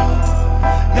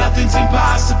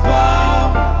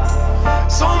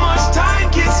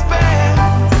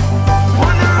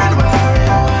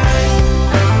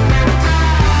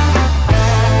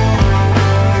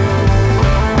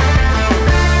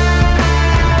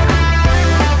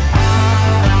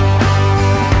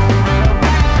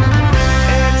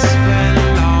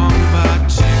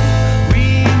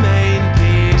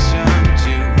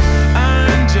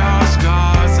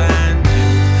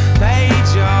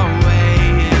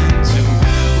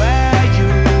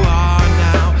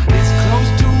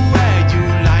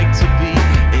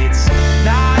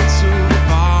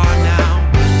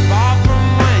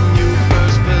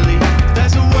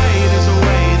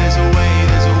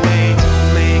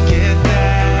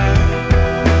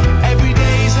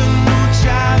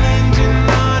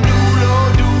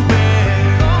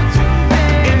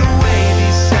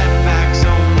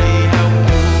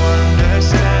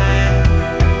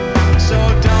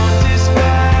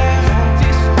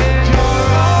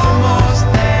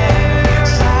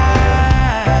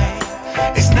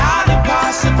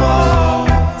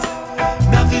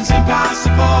 Nothing's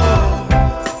impossible.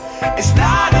 It's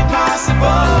not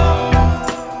impossible.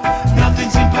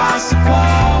 Nothing's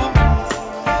impossible.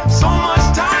 So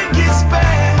much time gets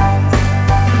spent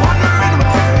wondering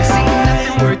where. See,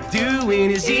 nothing worth doing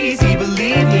is easy.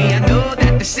 Believe me, I know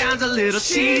that this sounds a little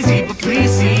cheesy, but please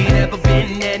see, never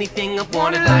been anything I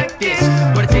wanted like this.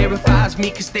 But it terrifies me,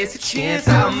 cause there's a chance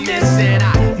I'll miss. And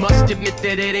I must admit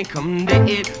that it ain't come to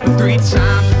it. But 3 times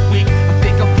a week, I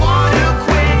think I wanna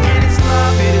quit. And it's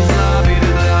love, it is love, it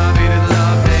is love, it is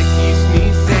love that keeps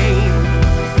me sane.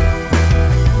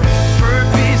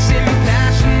 Purpose and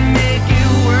passion make it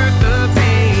worth the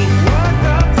pain.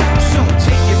 So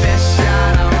take your best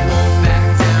shot, I won't back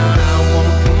down, I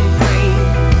won't complain.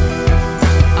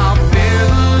 I'll bear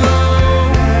the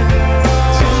load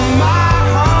till my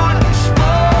heart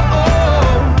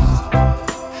explodes.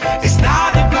 It's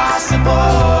not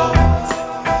impossible.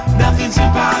 Nothing's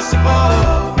impossible.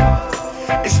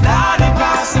 It's not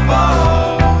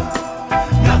impossible.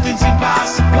 Nothing's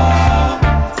impossible.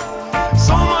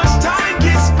 So much time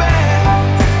gets spent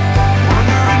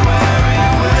wondering where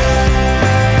it went.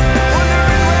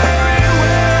 Wondering where it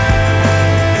went.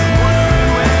 Wondering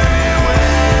where it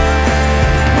went.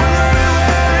 Wondering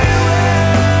where it went.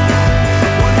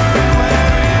 Wondering where it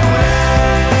went.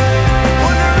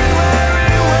 Wondering where it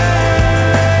went.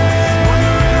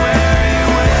 Wondering where it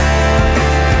went.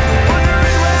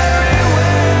 Wondering where it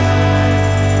went.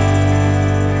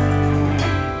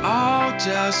 All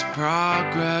just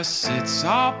progress, it's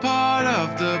all part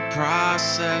of the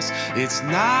process. It's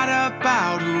not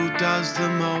about who does the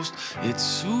most,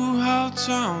 it's who holds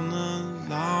on the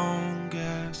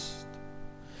longest.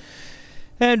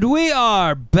 And we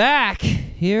are back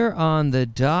here on the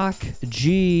Doc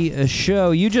G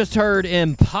Show. You just heard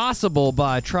Impossible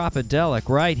by Tropidelic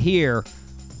right here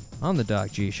on the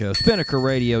Doc G Show. Spinnaker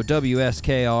Radio,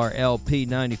 WSKR LP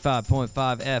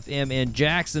 95.5 FM in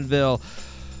Jacksonville,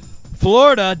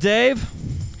 Florida. Dave?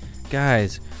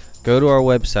 Guys, go to our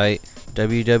website,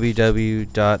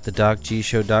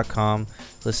 www.thedocgshow.com.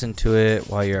 Listen to it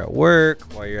while you're at work,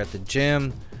 while you're at the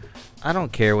gym. I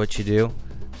don't care what you do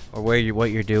or what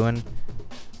you're doing.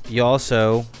 You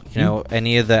also,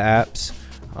 any of the apps,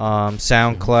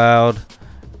 SoundCloud,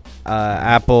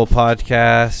 Apple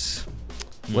Podcasts.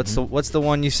 What's the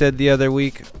one you said the other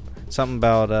week? Something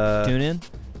about TuneIn.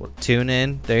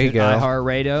 TuneIn. There you go.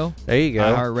 iHeartRadio. There you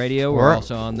go. iHeartRadio. We're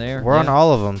also on there. We're on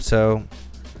all of them. So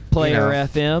Player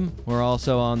FM. We're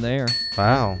also on there.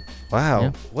 Wow.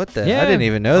 Yeah. What the? Yeah, I didn't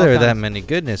even know all there were that kinds. many.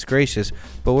 Goodness gracious.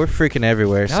 But we're freaking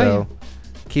everywhere. So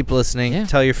keep listening. Yeah.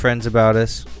 Tell your friends about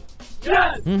us.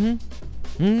 Yeah, you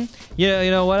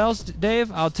know what else,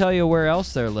 Dave? I'll tell you where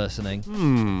else they're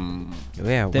listening.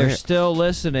 Yeah, They're where? still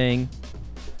listening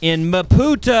in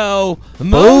Maputo,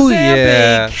 Mozambique. Oh,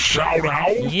 yeah. Shout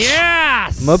out.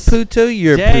 Yes! Maputo,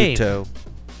 you're Dave. Puto.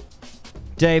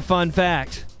 Dave, fun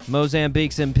fact.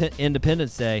 Mozambique's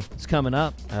Independence Day is coming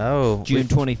up. Oh. June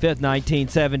 25th,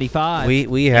 1975.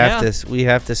 We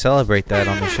have to celebrate that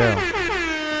on the show.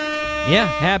 Yeah,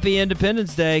 happy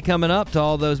Independence Day coming up to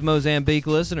all those Mozambique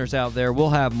listeners out there.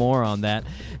 We'll have more on that.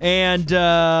 And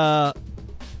I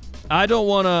don't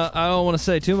want to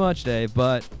say too much, Dave,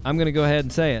 but I'm going to go ahead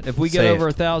and say it. If we get over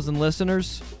 1,000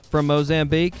 listeners from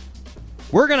Mozambique,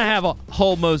 we're going to have a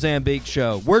whole Mozambique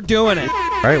show. We're doing it.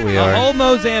 Right, we are. A whole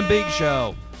Mozambique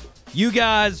show. You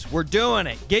guys, we're doing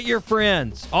it. Get your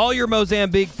friends, all your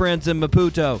Mozambique friends in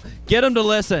Maputo. Get them to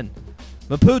listen.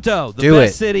 Maputo, the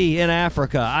best city in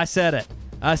Africa. I said it.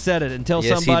 Until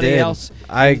Yes, somebody else.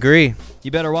 I agree.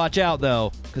 You better watch out,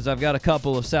 though, because I've got a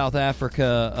couple of South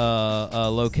Africa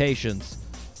locations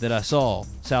that I saw.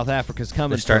 South Africa's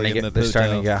coming for you, Maputo. They're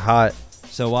starting to get hot.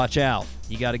 So watch out.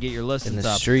 You got to get your listens in the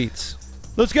up. streets.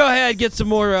 Let's go ahead and get some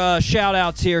more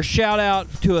shout-outs here.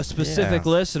 Shout-out to a specific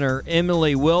listener,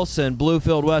 Emily Wilson,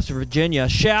 Bluefield, West Virginia.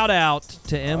 Shout-out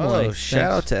to Emily. Oh,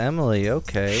 shout-out to Emily.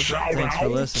 Okay. Thanks for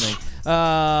listening.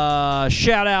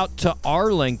 Shout-out to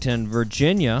Arlington,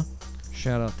 Virginia.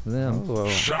 Shout-out to them. Oh,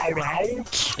 Shout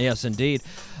out. Yes, indeed.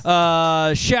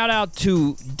 Shout-out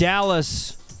to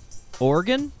Dallas,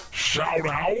 Oregon. Shout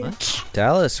out.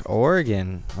 Dallas,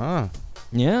 Oregon. Oh,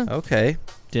 Yeah. okay.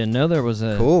 Didn't know there was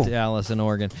a Dallas in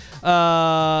Oregon.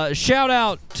 Shout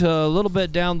out to a little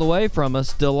bit down the way from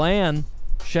us, DeLand.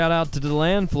 Shout out to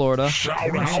DeLand, Florida.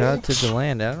 Shout out. Shout out to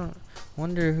DeLand. I don't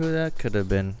wonder who that could have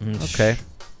been. Okay.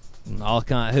 All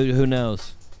kind. Who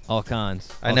knows? All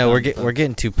kinds. I know we're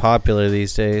getting too popular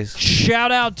these days.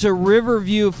 Shout out to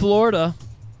Riverview, Florida.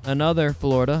 Another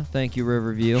Florida. Thank you,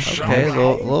 Riverview. Okay, a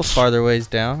little farther ways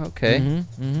down. Okay.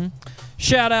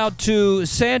 Shout out to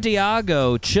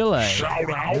Santiago, Chile.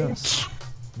 Shout out. Yes.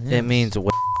 It means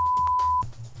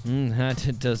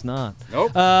It does not.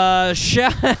 Nope.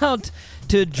 Shout out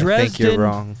to Dresden. I think you're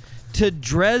wrong. To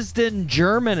Dresden,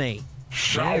 Germany.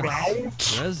 Shout out.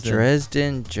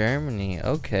 Dresden, Germany.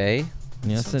 Okay.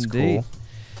 Yes, Sounds indeed. cool.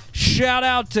 Shout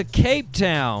out to Cape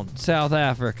Town, South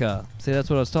Africa. See, that's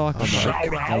what I was talking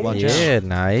about. Gotta watch out. Yeah,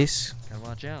 nice. Gotta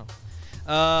watch out.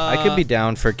 I could be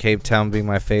down for Cape Town being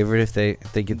my favorite if they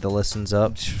get the listens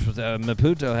up.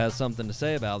 Maputo has something to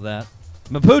say about that.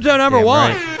 Maputo number Damn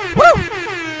 1. right. Woo!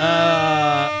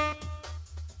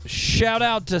 Shout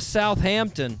out to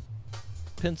Southampton,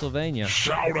 Pennsylvania.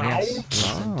 Shout out.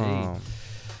 Yes, indeed.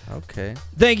 Okay.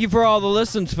 Thank you for all the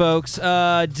listens, folks.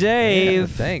 Dave.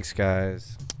 Yeah, thanks,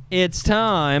 guys. It's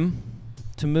time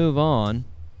to move on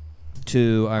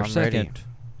to our I'm ready.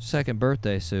 second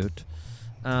birthday suit.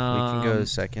 We can go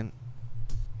second.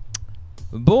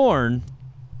 Born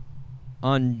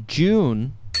on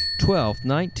June 12th,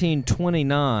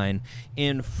 1929,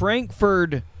 in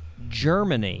Frankfurt,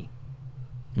 Germany.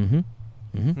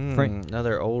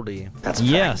 Another oldie.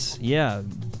 Yes, yeah.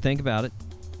 Think about it.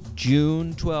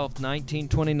 June 12th,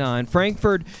 1929,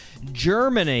 Frankfurt,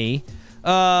 Germany.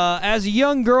 As a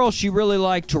young girl, she really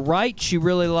liked to write. She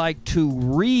really liked to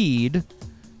read.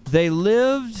 They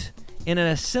lived in an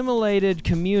assimilated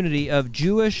community of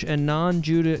Jewish and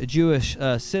non-Jewish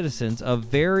citizens of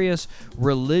various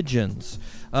religions.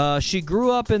 She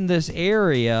grew up in this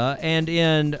area, and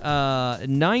in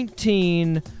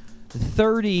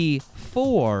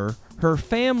 1934, her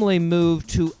family moved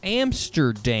to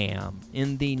Amsterdam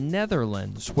in the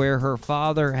Netherlands, where her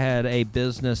father had a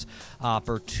business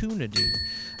opportunity.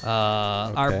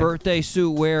 Our birthday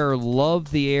suit wearer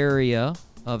loved the area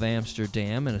of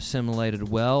Amsterdam and assimilated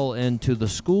well into the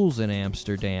schools in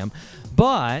Amsterdam.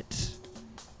 But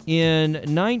in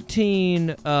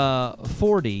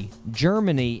 1940,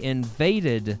 Germany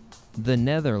invaded the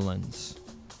Netherlands,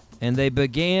 and they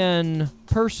began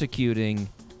persecuting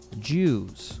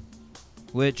Jews,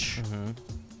 which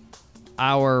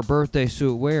our birthday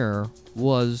suit wearer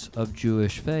was of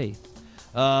Jewish faith.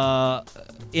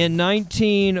 In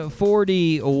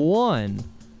 1941,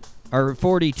 or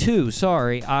 42,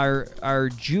 sorry, our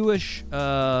Jewish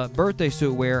birthday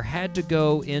suit wearer had to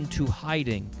go into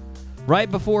hiding. Right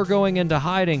before going into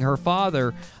hiding, her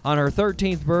father, on her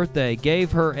 13th birthday,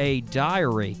 gave her a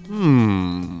diary.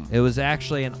 It was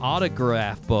actually an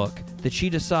autograph book that she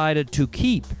decided to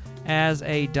keep as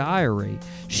a diary.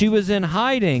 She was in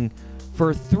hiding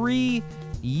for 3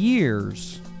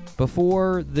 years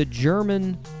before the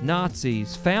German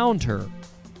Nazis found her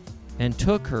and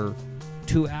took her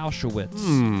to Auschwitz.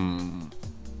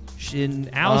 In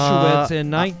Auschwitz in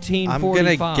 1945. I'm going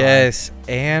to guess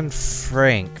Anne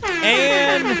Frank.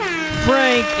 Anne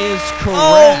Frank is correct.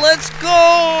 Oh, let's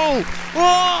go!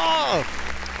 Whoa!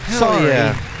 Sorry.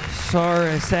 Yeah.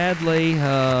 Sorry, sadly,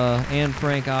 Anne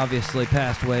Frank obviously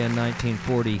passed away in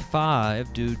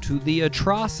 1945 due to the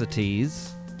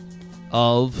atrocities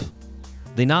of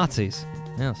the Nazis.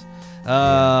 Yes.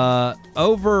 Over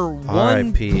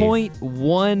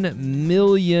 1.1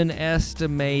 million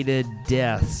estimated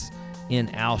deaths in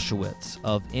Auschwitz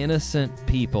of innocent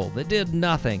people that did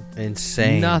nothing.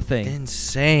 Insane. Nothing.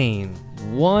 Insane.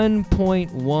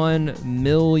 1.1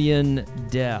 million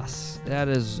deaths. That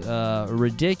is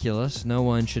ridiculous. No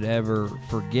one should ever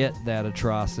forget that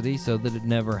atrocity so that it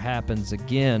never happens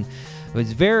again. It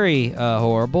was very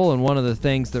horrible, and one of the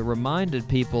things that reminded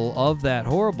people of that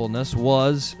horribleness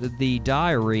was the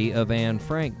diary of Anne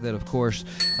Frank that, of course,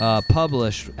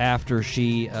 published after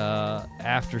she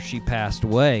passed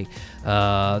away.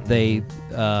 They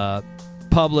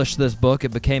published this book.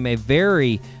 It became a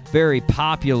very, very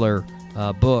popular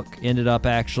book. Ended up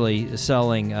actually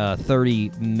selling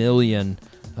 30 million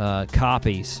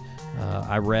copies.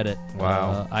 I read it.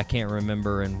 Wow. I can't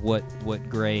remember in what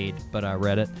grade, but I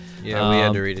read it. Yeah, we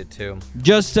had to read it too.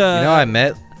 Just I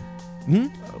met.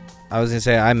 I was gonna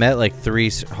say I met like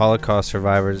 3 Holocaust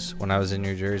survivors when I was in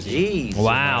New Jersey. Jeez.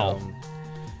 Wow.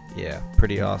 Yeah,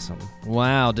 pretty awesome.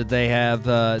 Wow. Did they have?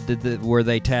 Were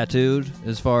they tattooed?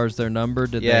 As far as their number,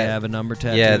 did they have a number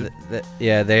tattooed?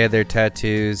 Yeah, they had their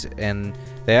tattoos, and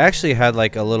they actually had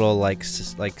like a little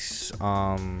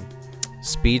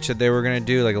speech that they were gonna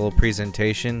do, like a little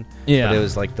presentation. Yeah. But it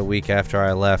was like the week after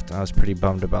I left, and I was pretty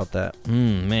bummed about that.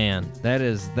 Man, that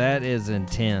is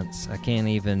intense. I can't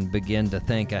even begin to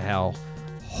think of how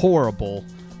horrible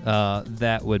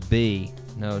that would be.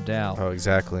 No doubt. Oh,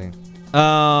 exactly.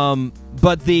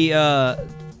 But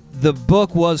the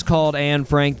book was called Anne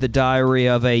Frank: The Diary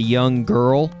of a Young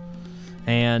Girl.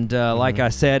 And like I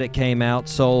said, it came out,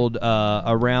 sold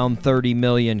around 30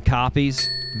 million copies.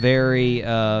 Very,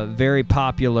 very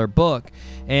popular book.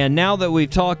 And now that we've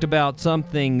talked about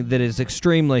something that is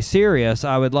extremely serious,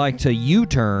 I would like to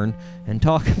U-turn and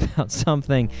talk about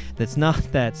something that's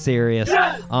not that serious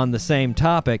on the same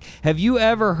topic. Have you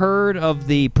ever heard of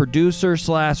the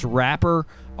producer/rapper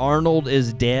Arnold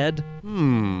is Dead?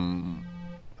 Nope.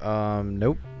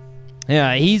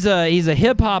 Yeah, he's a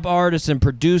hip-hop artist and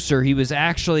producer. He was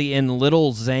actually in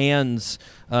Lil Xan's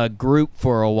group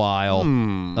for a while.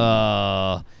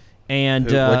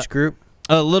 Which group?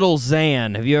 Lil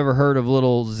Xan. Have you ever heard of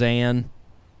Lil Xan?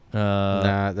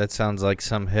 Nah, that sounds like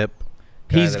some hip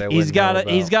guy that I he's got wouldn't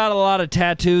know he's got a lot of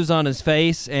tattoos on his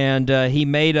face, and he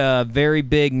made a very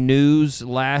big news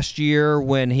last year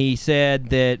when he said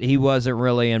that he wasn't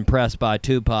really impressed by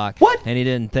Tupac. What? And he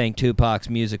didn't think Tupac's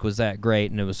music was that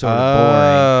great, and it was sort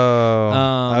of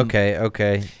boring.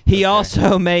 Okay. He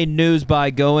also made news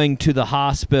by going to the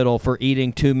hospital for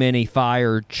eating too many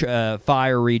fiery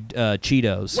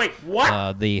Cheetos. Wait,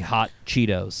 what? The hot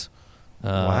Cheetos.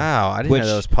 Wow, I didn't know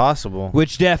that was possible.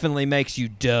 Which definitely makes you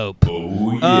dope.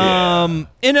 Oh, yeah.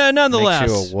 Nonetheless,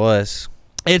 makes you a wuss.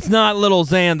 It's not Lil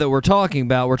Xan that we're talking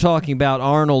about. We're talking about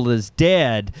Arnold is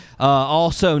Dead,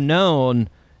 also known,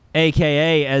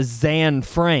 a.k.a. as Zan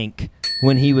Frank,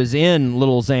 when he was in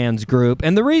Lil Xan's group.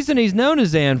 And the reason he's known as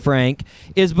Zan Frank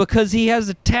is because he has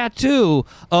a tattoo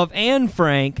of Anne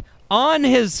Frank on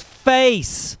his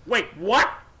face. Wait, what?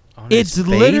 It's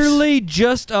literally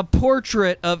just a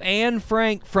portrait of Anne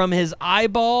Frank from his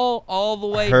eyeball all the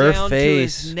way down to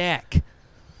his neck.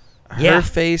 Her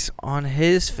face on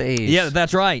his face. Yeah,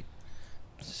 that's right.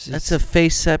 That's a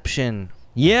faceception.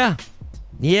 Yeah.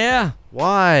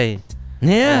 Why?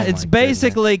 Yeah, Oh it's my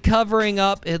basically covering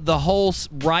up the whole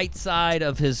right side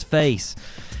of his face.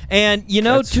 And, you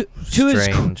know, That's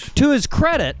to his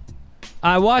credit,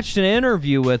 I watched an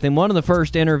interview with him, one of the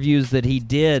first interviews that he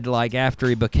did, like after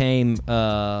he became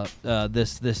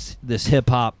this hip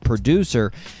hop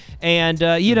producer, and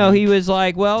you know, he was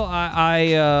like, "Well,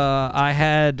 I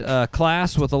had a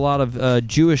class with a lot of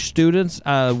Jewish students.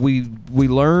 We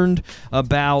learned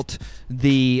about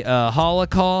the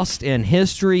Holocaust and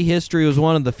history. History was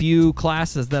one of the few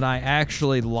classes that I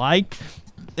actually liked."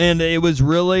 And it was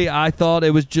really, I thought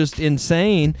it was just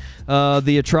insane,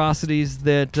 the atrocities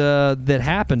that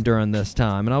happened during this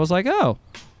time. And I was like, oh,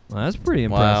 well, that's pretty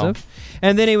impressive. Wow.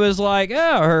 And then he was like,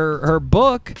 oh, her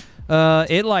book,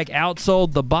 it like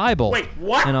outsold the Bible. Wait,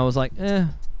 what? And I was like,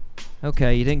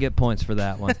 okay, you didn't get points for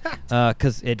that one,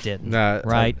 because it didn't,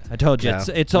 right? I told you,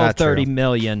 it sold 30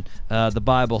 million. The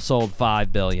Bible sold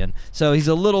 5 billion. So he's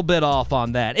a little bit off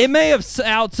on that. It may have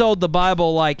outsold the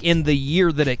Bible like in the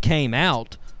year that it came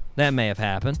out. That may have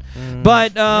happened.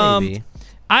 But maybe.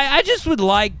 I just would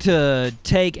like to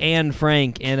take Anne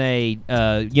Frank in a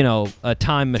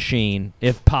time machine,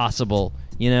 if possible,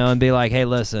 and be like, hey,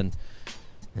 listen,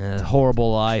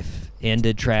 horrible life,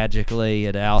 ended tragically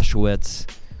at Auschwitz.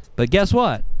 But guess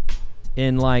what?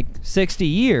 In like 60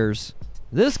 years,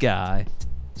 this guy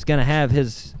is going to have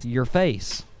your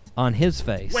face on his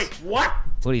face. Wait, what?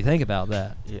 What do you think about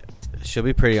that? Yeah. She'll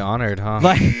be pretty honored, huh?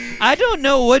 Like, I don't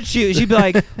know what she'd be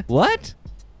like, what?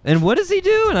 And what does he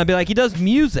do? And I'd be like, he does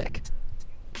music.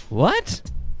 What?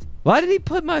 Why did he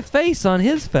put my face on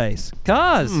his face?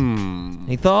 'Cause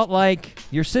he thought, like,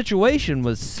 your situation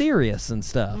was serious and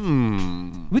stuff.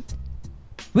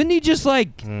 Wouldn't he just,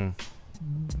 like,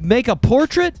 make a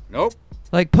portrait? Nope.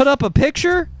 Like, put up a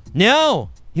picture? No.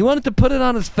 He wanted to put it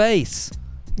on his face.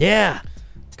 Yeah.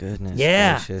 Goodness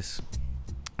gracious.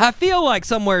 I feel like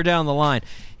somewhere down the line,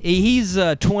 he's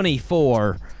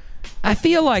 24. I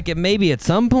feel like maybe at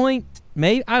some point,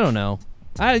 I don't know.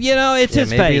 It's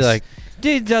his face. Like,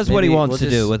 dude does what he wants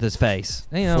to do with his face.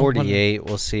 48,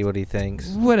 we'll see what he thinks.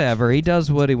 Whatever, he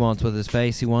does what he wants with his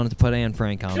face. He wanted to put Anne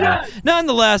Frank on there.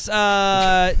 Nonetheless,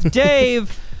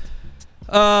 Dave,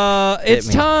 it's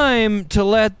time to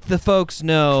let the folks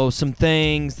know some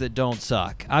things that don't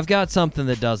suck. I've got something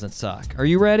that doesn't suck. Are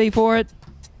you ready for it?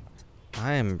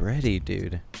 I am ready,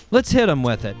 dude. Let's hit him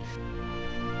with it.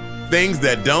 Things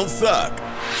that don't suck.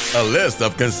 A list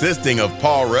of consisting of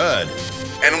Paul Rudd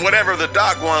and whatever the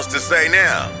doc wants to say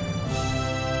now.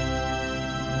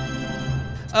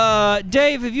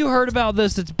 Dave, have you heard about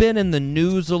this? It's been in the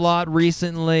news a lot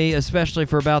recently, especially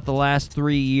for about the last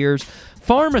 3 years.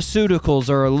 Pharmaceuticals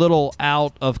are a little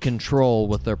out of control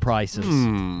with their prices.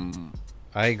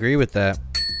 I agree with that.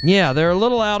 Yeah, they're a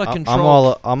little out of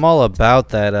control. I'm all about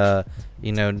that.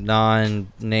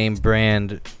 Non-name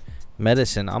brand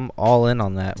medicine. I'm all in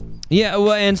on that. Yeah,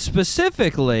 well, and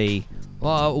specifically,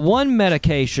 one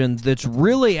medication that's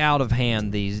really out of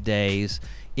hand these days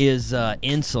is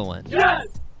insulin.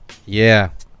 Yeah.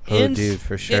 dude,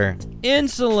 for sure.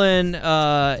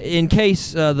 Insulin, in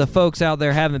case the folks out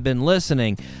there haven't been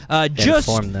listening,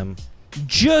 inform them.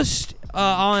 Just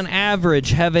on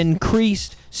average have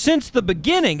increased since the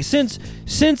beginning. Since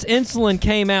insulin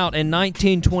came out in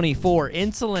 1924,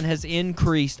 insulin has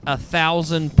increased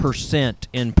 1,000%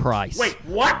 in price. Wait,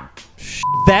 what?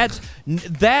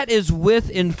 That is with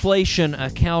inflation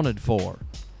accounted for.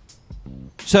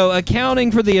 So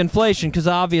accounting for the inflation, because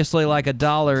obviously like $1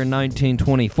 in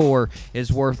 1924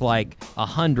 is worth like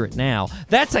 100 now.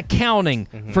 That's accounting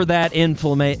for that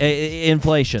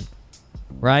inflation,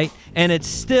 right? And it's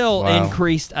still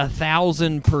increased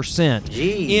 1,000%.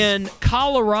 In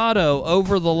Colorado,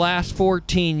 over the last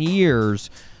 14 years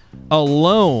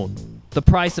alone, the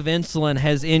price of insulin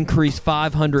has increased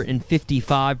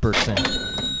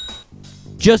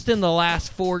 555%. Just in the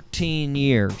last 14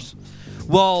 years.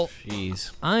 Well,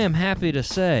 I am happy to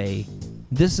say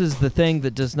this is the thing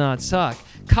that does not suck.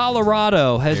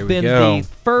 Colorado has been the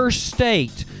first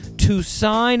state to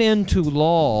sign into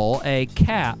law a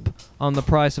cap on the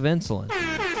price of insulin.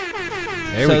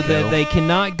 So that they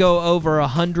cannot go over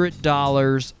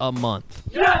 $100 a month.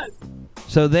 Yes!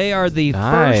 So they are the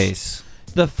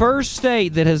first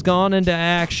state that has gone into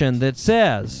action that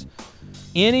says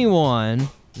anyone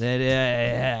that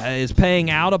is paying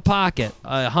out of pocket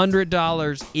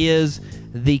 $100 is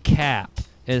the cap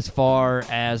as far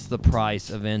as the price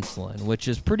of insulin, which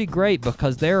is pretty great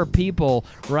because there are people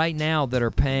right now that are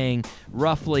paying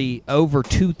roughly over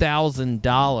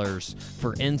 $2,000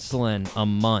 for insulin a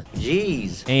month.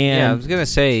 Jeez. And yeah, I was gonna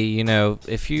say,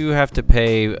 if you have to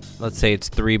pay, let's say it's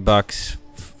 $3,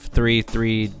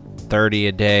 $3.30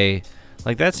 a day,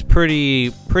 like that's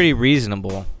pretty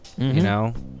reasonable,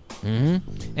 Mm-hmm.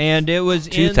 And it was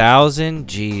 2,000.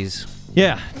 Jeez.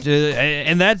 Yeah,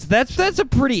 and that's a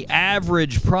pretty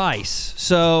average price.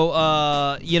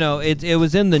 So it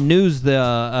was in the news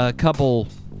a couple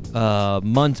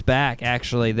months back.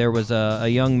 Actually, there was a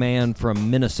young man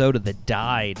from Minnesota that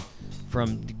died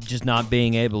from just not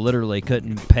being able, literally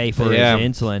couldn't pay for his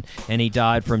insulin, and he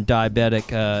died from diabetic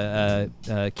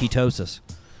ketosis.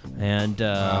 And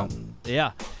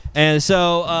And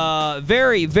so,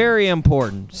 very, very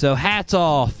important. So hats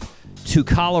off to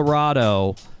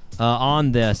Colorado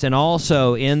on this. And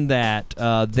also in that,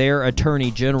 their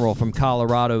attorney general from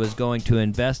Colorado is going to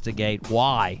investigate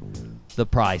why the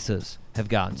prices have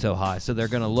gotten so high. So they're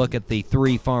going to look at the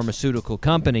 3 pharmaceutical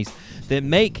companies that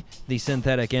make the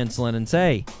synthetic insulin and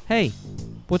say, hey,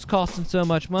 what's costing so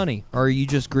much money? Or are you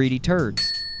just greedy turds?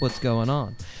 What's going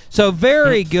on? So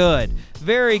very good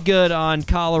on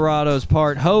Colorado's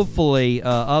part. Hopefully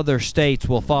other states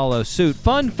will follow suit.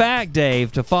 Fun fact,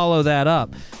 Dave, to follow that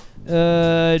up.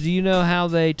 Do you know how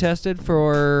they tested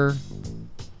for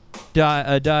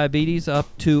diabetes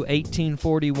up to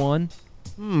 1841?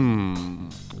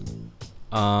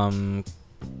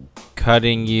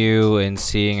 Cutting you and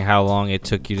seeing how long it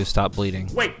took you to stop bleeding.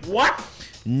 Wait, what?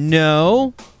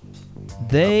 No.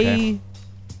 They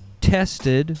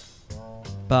tested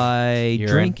by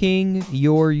drinking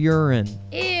your urine.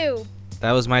 Ew.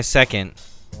 That was my second.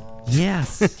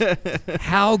 Yes.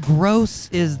 How gross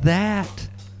is that?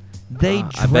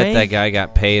 I bet that guy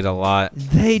got paid a lot.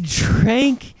 They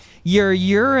drank your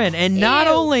urine, and not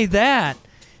only that.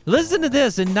 Listen to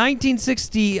this. In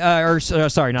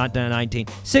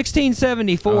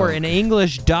 1674, an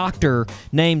English doctor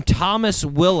named Thomas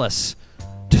Willis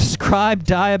described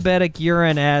diabetic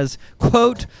urine as,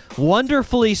 quote,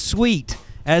 wonderfully sweet,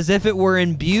 as if it were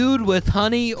imbued with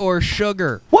honey or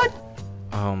sugar. What?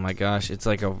 Oh my gosh, it's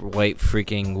like a white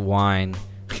freaking wine.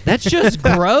 That's just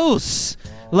gross.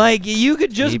 Like, you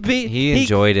could just be... He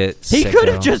enjoyed it. He could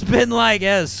have just been like,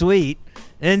 sweet.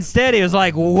 Instead, he was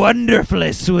like,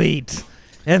 wonderfully sweet.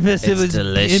 It's it was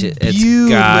delicious. Imbued it's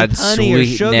God's with honey sweet or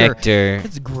sugar. nectar.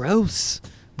 It's gross.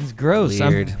 It's gross.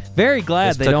 Weird. I'm very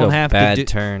glad they took don't a have bad to do.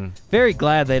 turn. Very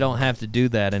glad they don't have to do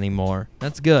that anymore.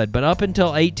 That's good. But up until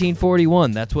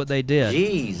 1841, that's what they did.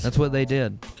 Jeez. That's what they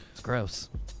did. It's gross.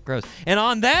 Gross. And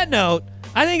on that note,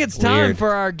 I think it's time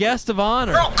for our guest of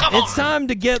honor. It's time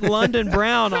to get London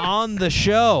Brown on the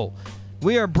show.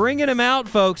 We are bringing him out,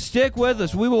 folks. Stick with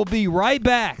us. We will be right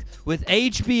back with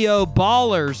HBO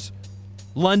Ballers,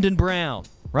 London Brown,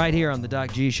 right here on the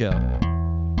Doc G Show.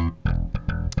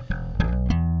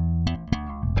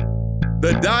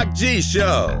 The Doc G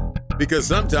Show, because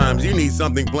sometimes you need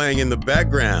something playing in the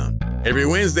background. Every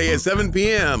Wednesday at 7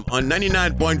 p.m. on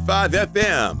 99.5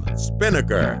 FM,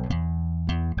 Spinnaker.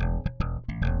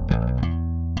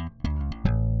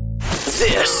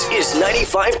 This is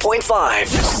 95.5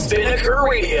 Spinnaker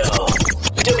Radio.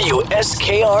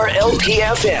 WSKR LP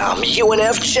FM,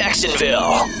 UNF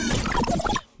Jacksonville.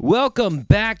 Welcome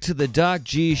back to the Doc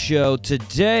G Show.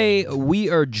 Today we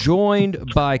are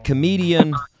joined by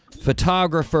comedian,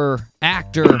 photographer,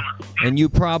 actor, and you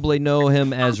probably know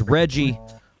him as Reggie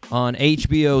on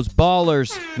HBO's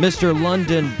Ballers, Mr.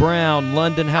 London Brown.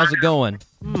 London, how's it going?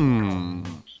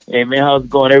 Hey, man, how's it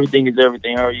going? Everything is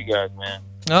everything. How are you guys, man?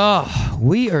 Oh,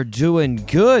 we are doing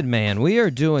good, man. We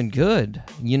are doing good.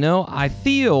 You know, I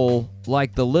feel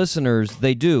like the listeners,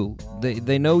 they do.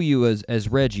 They know you as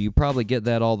Reggie. You probably get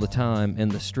that all the time in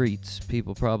the streets.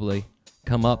 People probably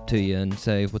come up to you and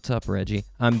say, "What's up, Reggie?"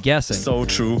 I'm guessing. So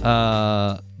true.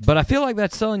 But I feel like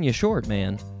that's selling you short,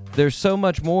 man. There's so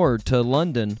much more to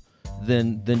London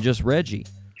than just Reggie.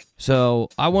 So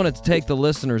I wanted to take the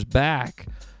listeners back.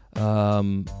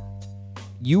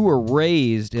 You were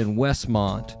raised in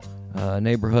Westmont,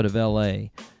 neighborhood of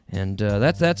L.A., and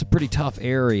that's a pretty tough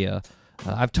area.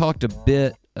 I've talked a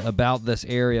bit about this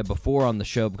area before on the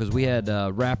show because we had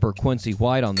rapper Quincy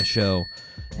White on the show,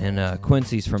 and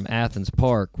Quincy's from Athens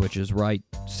Park, which is right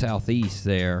southeast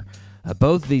there.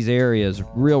 Both these areas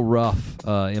real rough,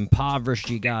 impoverished.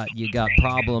 You got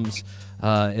problems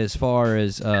as far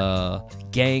as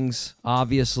gangs,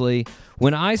 obviously.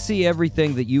 When I see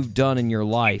everything that you've done in your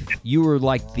life, you were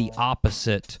like the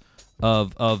opposite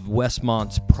of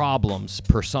Westmont's problems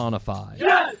personified.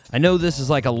 Yes! I know this is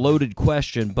like a loaded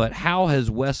question, but how has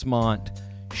Westmont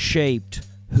shaped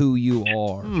who you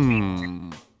are?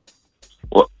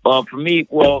 Well, for me,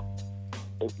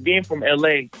 being from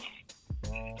LA,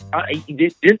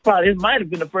 this might have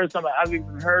been the first time I've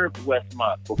even heard of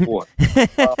Westmont before.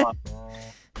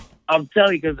 I'm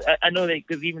telling you, because I know that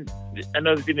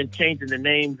they've been changing the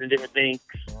names and different things.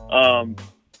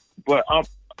 But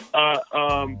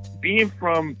being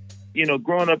from,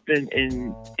 growing up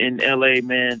in LA,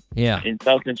 man, in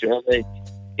South Central LA,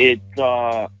 it's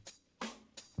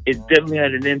definitely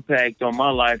had an impact on my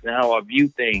life and how I view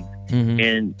things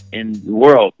in the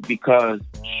world, because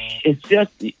it's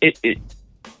just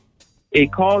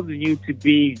it causes you to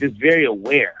be just very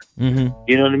aware. You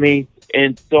know what I mean?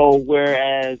 And so,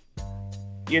 whereas,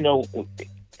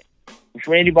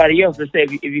 for anybody else, let's say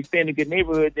if you stay in a good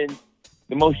neighborhood, then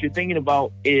the most you're thinking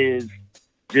about is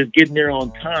just getting there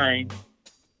on time.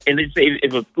 And let's say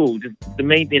if a school, just the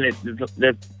main thing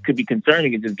that could be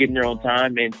concerning is just getting there on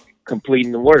time and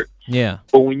completing the work. Yeah.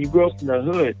 But when you grow up in the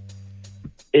hood,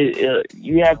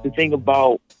 you have to think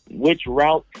about which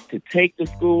route to take to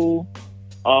school,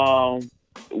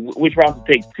 which route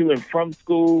to take to and from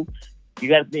school. You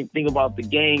got to think about the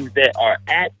gangs that are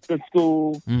at the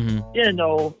school.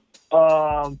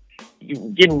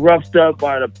 You getting roughed up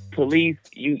by the police.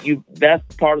 You that's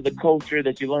part of the culture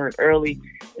that you learn early,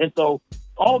 and so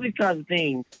all these kinds of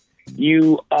things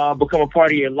you become a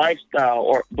part of your lifestyle,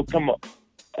 or become a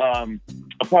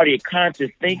part of your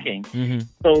conscious thinking,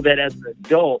 so that as an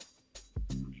adult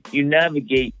you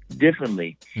navigate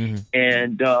differently.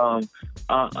 And I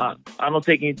don't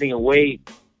take anything away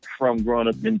from growing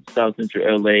up in South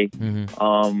Central LA,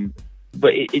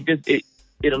 but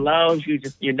it allows you,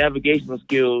 just your navigational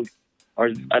skills are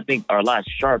a lot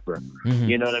sharper.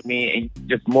 You know what I mean? And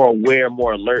just more aware,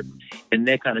 more alert, and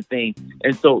that kind of thing.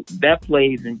 And so that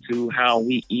plays into how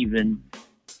we even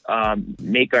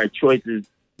make our choices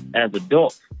as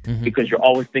adults, because you're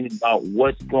always thinking about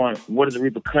what are the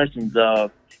repercussions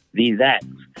of these acts.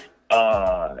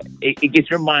 It gets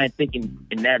your mind thinking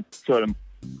in that sort of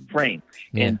frame.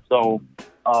 And so,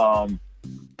 and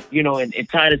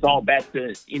tying this all back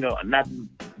to, not to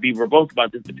be verbose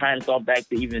about this, but tying this all back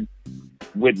to even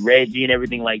with Reggie and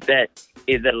everything like that,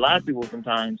 is that a lot of people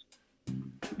sometimes,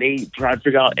 they try to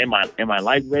figure out, am I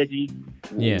like Reggie?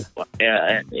 Yeah.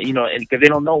 And because they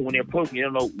don't know when they're posting, you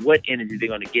don't know what energy they're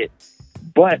going to get.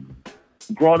 But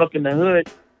growing up in the hood,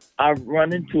 I've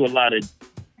run into a lot of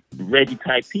Reggie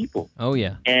type people. Oh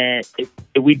yeah. And if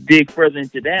we dig further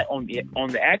into that on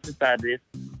the actor side of this,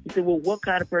 we said, well, what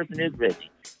kind of person is Reggie?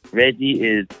 Reggie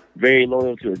is very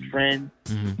loyal to his friends,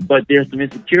 but there's some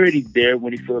insecurities there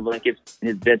when he feels like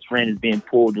his best friend is being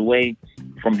pulled away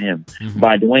from him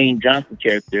by Dwayne Johnson's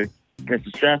character, Mr.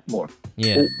 Strathmore.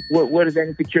 Yeah. Where does that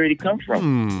insecurity come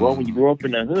from? Well, when you grow up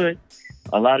in the hood,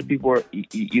 a lot of people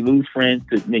you lose friends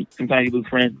sometimes you lose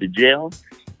friends to jail,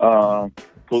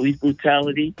 police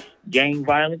brutality, gang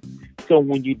violence. So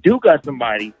when you do got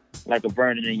somebody like a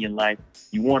Vernon in your life,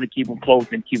 you want to keep them close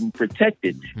and keep them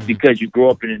protected, because you grow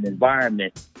up in an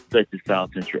environment such as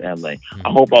South Central LA.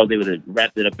 I hope I was able to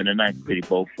wrap it up in a nice, pretty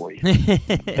bow for you.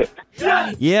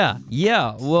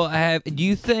 Yeah. Well, do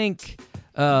you think,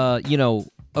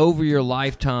 over your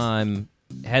lifetime,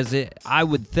 has it? I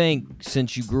would think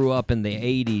since you grew up in the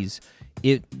 '80s,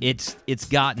 it's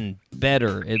gotten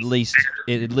better, at least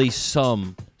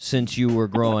some since you were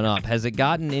growing up? Has it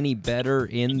gotten any better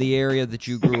in the area that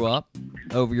you grew up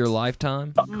over your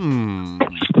lifetime? I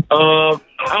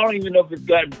don't even know if it's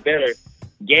gotten better.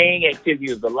 Gang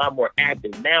activity is a lot more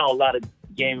active. Now a lot of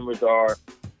gamers are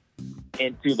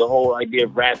into the whole idea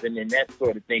of rapping and that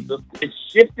sort of thing. So it's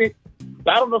shifted.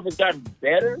 But I don't know if it's gotten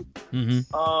better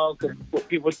because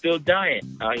people are still dying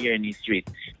out here in these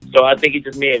streets. So I think it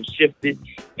just may have shifted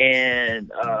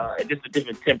and just a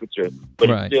different temperature, but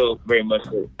it still very much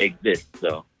exists.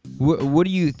 So. What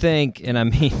do you think? And I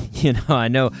mean, I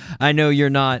know you're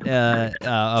not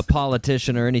a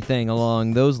politician or anything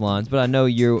along those lines, but I know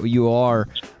you are.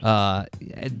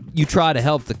 You try to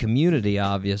help the community,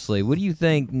 obviously. What do you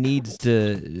think needs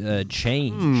to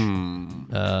change?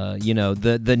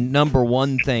 The number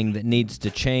one thing that needs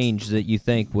to change that you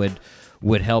think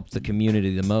would help the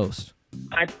community the most.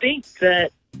 I think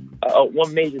that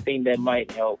one major thing that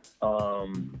might help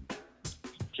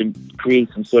to create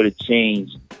some sort of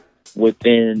change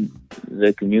within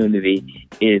the community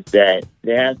is that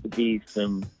there has to be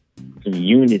some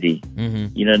unity.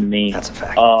 You know what I mean? That's a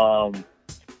fact.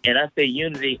 And I say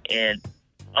unity, and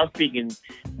I'm speaking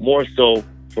more so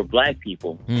for Black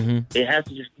people. It has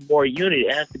to just be more unity.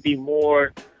 It has to be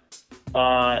more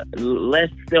less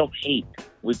self-hate.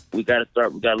 We got to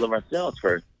love ourselves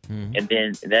first, and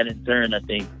then that in turn, I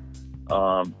think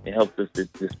it helps us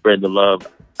to spread the love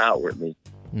outwardly.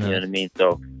 You know what I mean?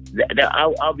 So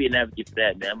I'll be an advocate for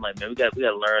that, man. I'm like, man, we got to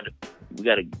learn, we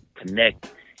got to connect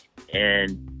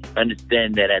and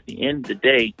understand that at the end of the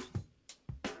day,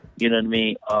 you know what I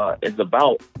mean? It's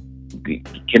about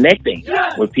connecting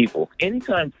with people.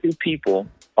 Anytime two people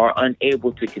are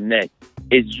unable to connect,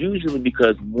 it's usually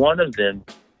because one of them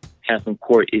has some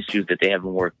core issues that they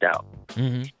haven't worked out.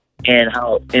 And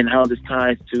how this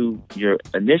ties to your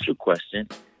initial question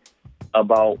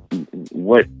about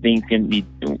what things can be,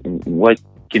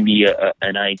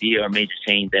 an idea or major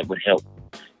change that would help,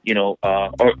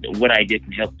 or what idea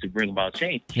can help to bring about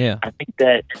change. Yeah. I think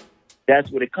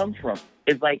that's where it comes from.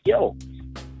 It's like, yo,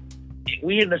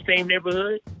 we in the same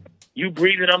neighborhood, you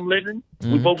breathing, I'm living,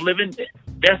 we both living,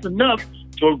 that's enough.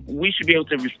 So we should be able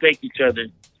to respect each other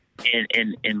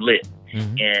and live.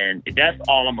 And that's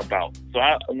all I'm about. So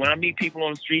when I meet people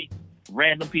on the street,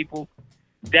 random people,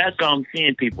 that's how I'm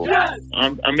seeing people.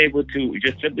 I'm able to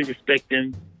just simply respect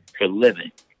them for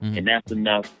living. And that's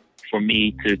enough for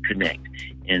me to connect.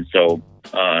 And so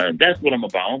that's what I'm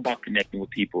about. I'm about connecting with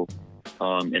people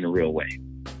in a real way.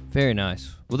 Very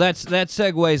nice. Well, that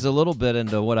segues a little bit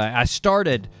into what I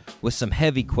started with some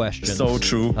heavy questions. So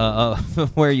true.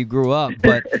 Where you grew up,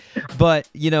 but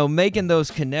making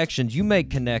those connections, you make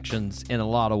connections in a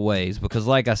lot of ways because,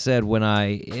 like I said when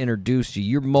I introduced you,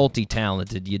 you're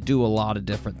multi-talented. You do a lot of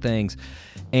different things,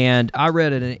 and I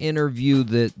read in an interview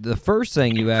that the first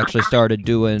thing you actually started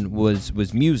doing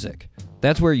was music.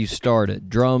 That's where you started,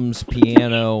 drums,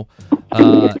 piano.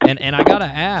 And I gotta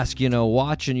ask,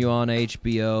 watching you on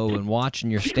HBO and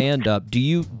watching your stand-up, do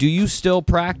you still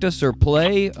practice or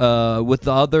play with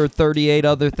the other 38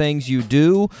 other things you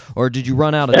do, or did you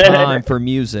run out of time for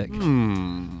music?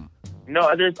 No,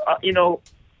 there's I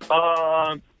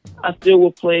still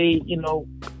will play,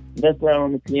 mess around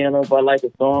on the piano. If I like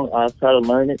a song, I'll try to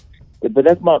learn it. But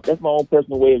that's my own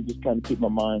personal way of just trying to keep my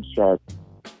mind sharp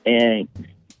and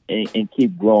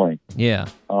keep growing. Yeah.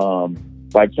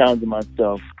 By challenging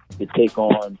myself to take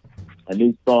on a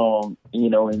new song,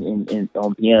 and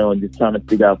on piano and just trying to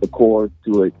figure out the chords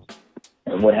to it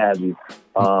and what have you.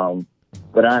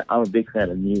 But I'm a big fan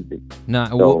of music. Now,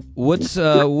 so, what's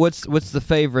the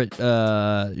favorite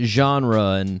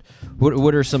genre, and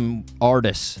what are some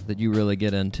artists that you really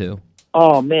get into?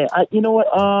 Oh man, you know what?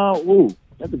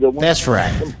 That's a good one. That's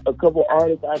right. A couple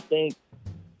artists, I think.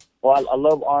 Well, I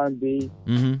love R&B.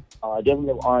 Mm-hmm.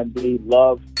 Definitely love R&B.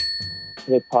 Love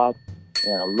hip hop,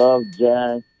 and I love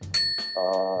jazz.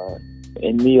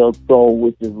 And neo soul,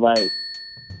 which is like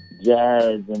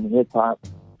jazz and hip hop,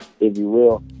 if you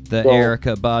will. The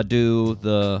Erykah Badu,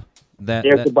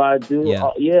 Erykah Badu,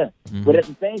 yeah. Mm-hmm. But at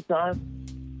the same time,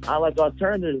 I like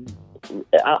alternatives.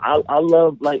 I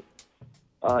love like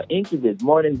Incubus,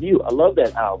 Morning View. I love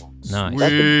that album.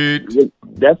 Nice.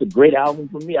 That's a great album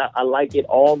for me. I like it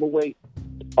all the way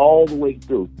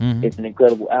through. Mm-hmm. It's an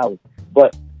incredible album.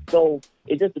 But so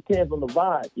it just depends on the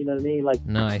vibe. You know what I mean? Like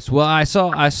nice. Well, I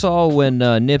saw when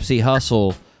Nipsey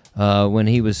Hussle. When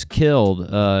he was killed,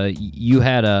 you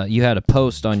had a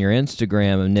post on your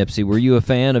Instagram of Nipsey. Were you a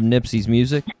fan of Nipsey's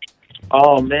music?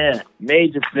 Oh man,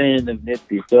 major fan of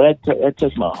Nipsey. So that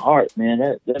touched my heart, man.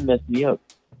 That messed me up.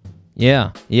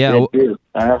 Yeah.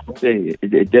 I have to say,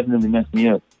 it definitely messed me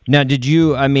up. Now, did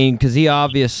you? I mean, because he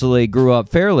obviously grew up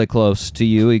fairly close to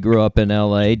you. He grew up in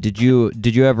L.A. Did you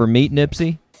ever meet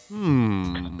Nipsey?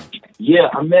 Yeah,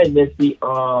 I met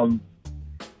Nipsey.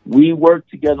 We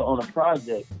worked together on a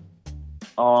project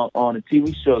on a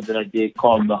TV show that I did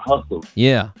called The Hustle.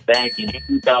 Yeah. Back in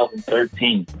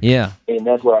 2013. Yeah. And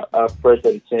that's where I first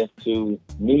had a chance to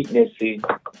meet Nipsey,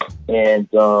 and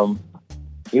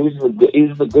he was a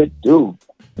good dude.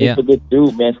 He's a good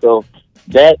dude, man. So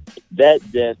that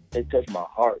it touched my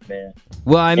heart, man.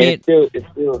 Well, I mean, it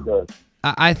still does.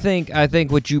 I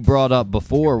think what you brought up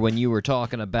before when you were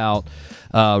talking about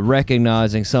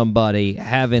recognizing somebody,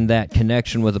 having that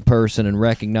connection with a person, and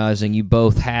recognizing you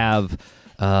both have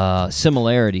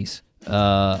similarities.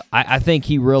 I think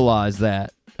he realized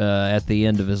that at the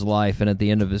end of his life and at the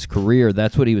end of his career.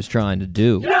 That's what he was trying to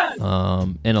do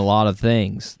in a lot of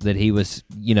things, that he was,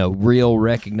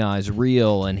 recognize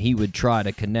real, and he would try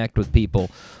to connect with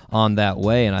people on that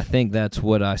way. And I think that's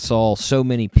what I saw so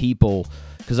many people,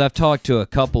 because I've talked to a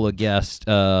couple of guests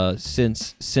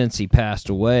since he passed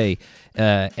away,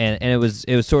 and it was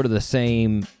sort of the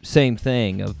same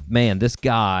thing of, man, this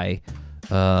guy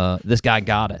got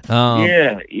it.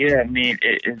 Yeah. I mean,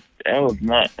 it's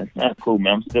not cool,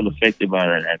 man. I'm still affected by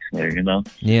that, actually.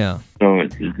 Yeah. So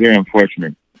it's very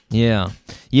unfortunate. Yeah.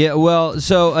 Well,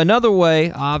 so another way,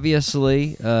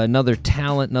 obviously, another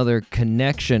talent, another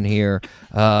connection here.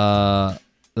 That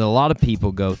a lot of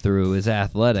people go through is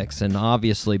athletics, and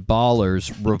obviously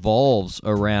Ballers revolves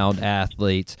around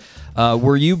athletes.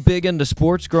 Were you big into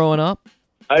sports growing up?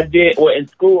 I did. Well, in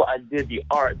school, I did the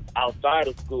arts. Outside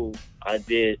of school, I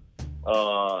did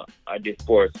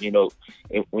sports.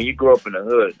 When you grow up in the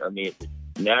hood, I mean,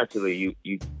 naturally,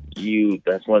 you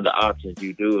that's one of the options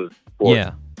you do is sports.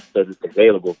 Yeah. Because it's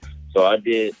available. So I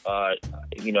did, I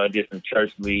did some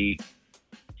church league,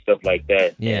 stuff like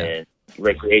that, and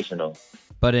recreational.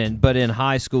 But in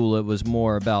high school, it was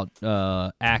more about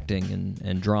acting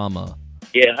and drama.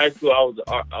 Yeah, in high school,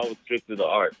 I was strictly the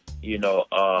arts.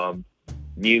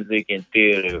 Music and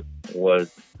theater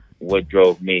was what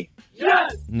drove me.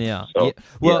 Yes. Yeah. So,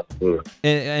 Well,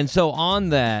 and so on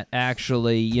that,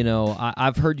 actually,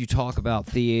 I've heard you talk about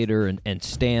theater and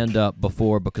stand up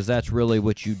before, because that's really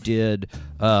what you did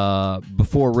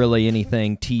before really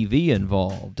anything TV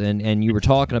involved. And you were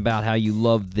talking about how you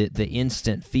loved the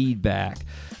instant feedback,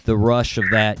 the rush of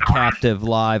that captive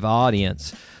live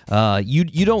audience.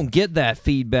 You don't get that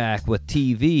feedback with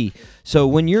TV. So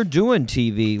when you're doing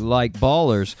TV like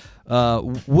Ballers,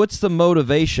 what's the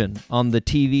motivation on the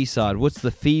TV side? What's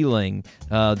the feeling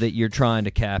that you're trying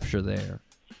to capture there?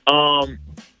 I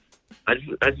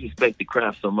just respect the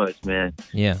craft so much, man.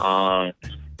 Yeah.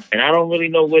 And I don't really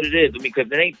know what it is,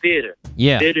 because it ain't theater.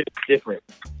 Yeah. Theater is different.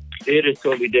 Theater is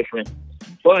totally different.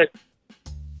 But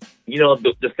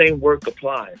the same work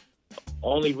applies. I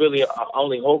only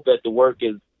hope that the work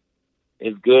is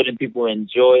good and people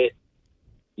enjoy it.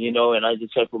 And I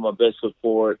just try to put my best foot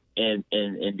forward and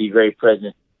be very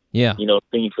present. Yeah.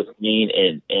 Singing for the scene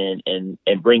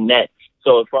and bring that.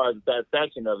 So as far as the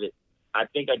satisfaction of it, I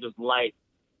think I just like,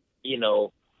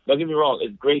 don't get me wrong,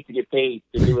 it's great to get paid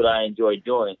to do what I enjoy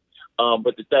doing.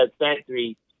 But the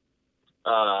satisfactory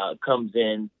comes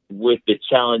in with the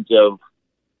challenge of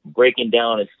breaking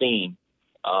down a scene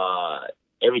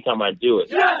every time I do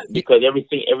it. Yes! Because every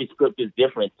script is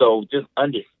different. So just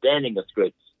understanding a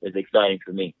script is exciting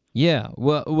for me. Yeah,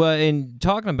 well, in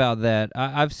talking about that,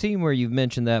 I've seen where you've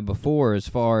mentioned that before, as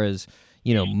far as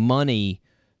money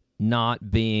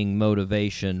not being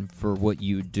motivation for what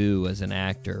you do as an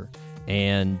actor,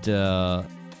 and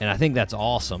I think that's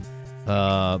awesome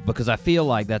because I feel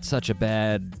like that's such a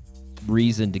bad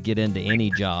reason to get into any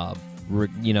job,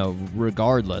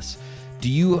 regardless.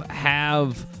 Do you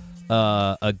have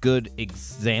a good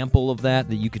example of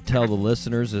that you could tell the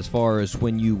listeners, as far as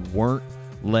when you weren't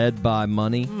led by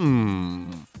money?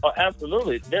 Oh,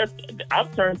 absolutely.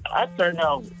 I've turned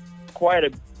down quite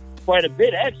a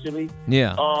bit, actually.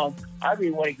 Yeah. I'll give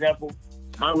you one example.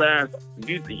 My last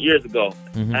years ago,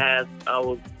 I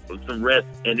was with some reps,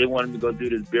 and they wanted me to go do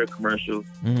this beer commercial,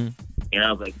 and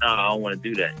I was like, no, I don't want to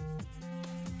do that.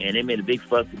 And they made a big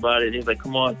fuss about it. They was like,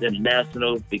 come on, it's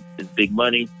international, it's big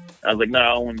money. I was like, no,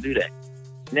 I don't want to do that.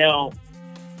 Now,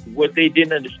 what they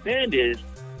didn't understand is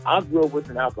I grew up with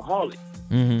an alcoholic.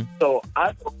 So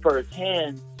I know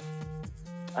firsthand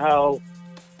how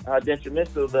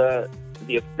detrimental the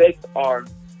effects are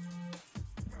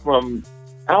from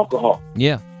alcohol.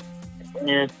 Yeah.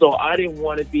 And so I didn't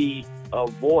want to be a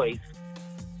voice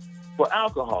for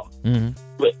alcohol.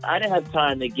 But I didn't have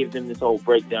time to give them this whole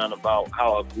breakdown about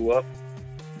how I grew up.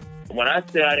 When I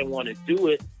said I didn't want to do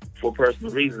it for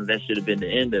personal reasons, that should have been the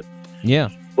end of it. Yeah.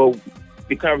 But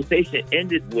the conversation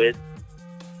ended with,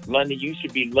 London, you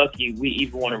should be lucky we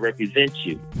even want to represent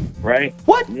you, right?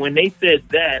 What? When they said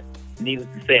that, needless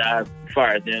to say, I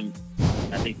fired them,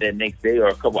 I think that next day or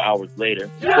a couple hours later.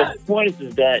 But the point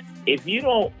is that if you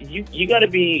don't, you got to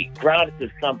be grounded to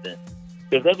something,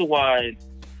 because otherwise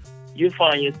you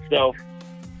find yourself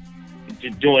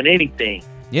just doing anything.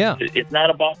 Yeah. It's not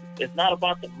about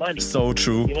the money. So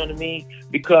true. You know what I mean?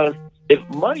 Because if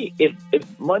money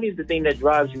is the thing that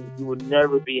drives you, you will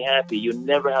never be happy. You'll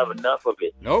never have enough of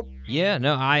it. Nope. Yeah,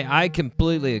 no, I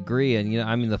completely agree. And,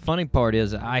 I mean, the funny part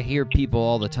is I hear people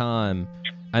all the time,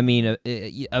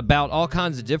 about all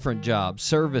kinds of different jobs,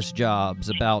 service jobs,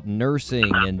 about nursing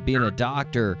and being a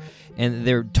doctor, and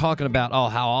they're talking about,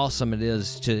 how awesome it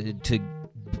is to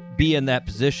be in that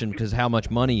position because how much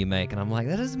money you make. And I'm like,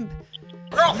 that doesn't...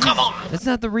 Girl, come on! That's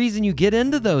not the reason you get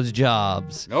into those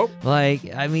jobs. Nope.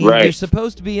 You're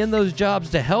supposed to be in those jobs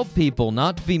to help people,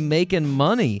 not to be making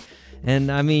money. And,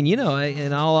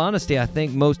 in all honesty, I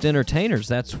think most entertainers,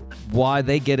 that's why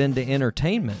they get into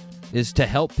entertainment, is to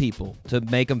help people, to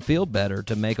make them feel better,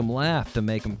 to make them laugh, to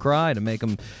make them cry, to make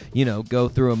them, go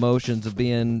through emotions of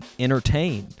being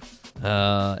entertained.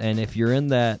 And if you're in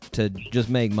that to just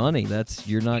make money,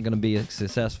 you're not going to be a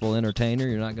successful entertainer.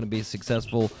 You're not going to be a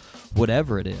successful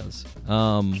whatever it is.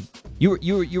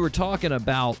 You were talking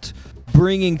about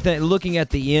looking at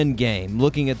the end game,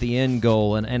 looking at the end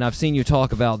goal, and I've seen you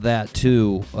talk about that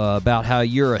too, about how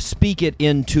you're a speak it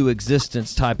into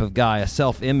existence type of guy, a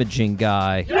self-imaging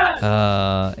guy.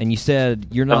 And you said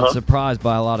you're not surprised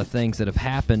by a lot of things that have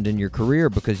happened in your career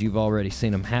because you've already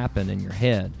seen them happen in your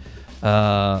head.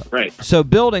 Right. So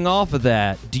building off of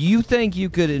that, do you think you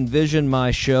could envision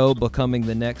my show becoming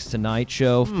the next Tonight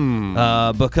Show?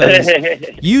 Because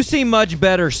you seem much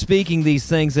better speaking these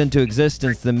things into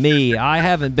existence than me. I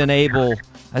haven't been able.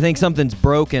 I think something's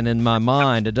broken in my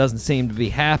mind. It doesn't seem to be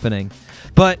happening.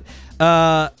 But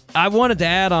I wanted to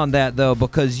add on that though,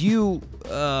 because you,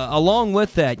 along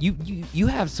with that, you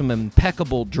have some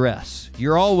impeccable dress.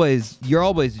 You're always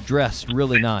dressed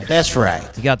really nice. That's right.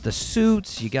 You got the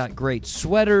suits, you got great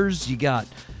sweaters, you got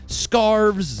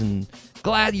scarves, and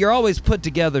you're always put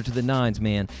together to the nines,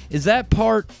 man. Is that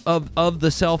part of the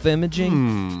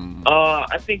self-imaging?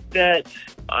 I think that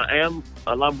I am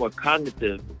a lot more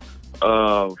cognitive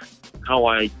of how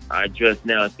I dress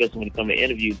now, especially when it comes to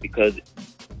interviews, because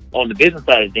on the business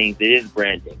side of things, it is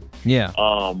branding. Yeah.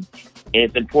 And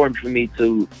it's important for me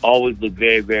to always look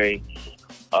very, very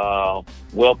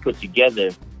well put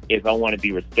together if I want to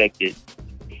be respected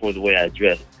for the way I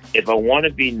dress. If I want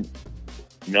to be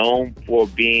known for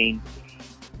being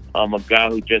a guy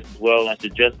who dresses well, I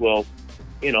should dress well,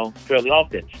 fairly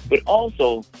often. But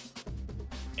also,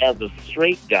 as a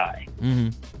straight guy,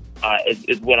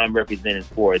 is what I'm representing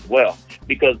for as well.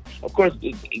 Because, of course,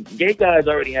 gay guys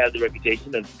already have the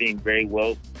reputation of being very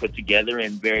well put together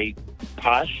and very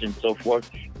posh and so forth.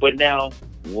 But now,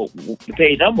 the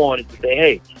page I'm on is to say,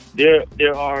 hey,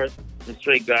 there are some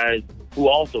straight guys who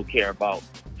also care about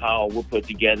how we're put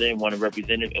together and want to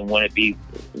represent it and want to be,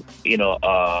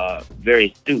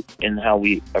 very astute in how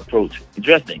we approach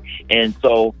dressing. And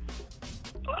so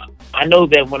I know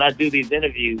that when I do these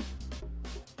interviews,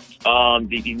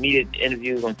 the immediate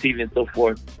interviews on TV and so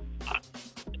forth,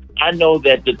 I know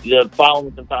that the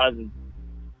following sometimes is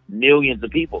millions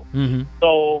of people.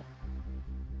 So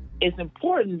it's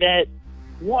important that,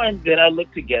 one, that I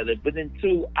look together, but then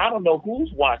two, I don't know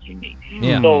who's watching me.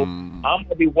 Yeah. So I'm going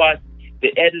to be watching.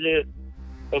 The editor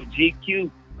of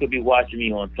GQ could be watching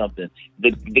me on something.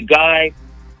 The guy,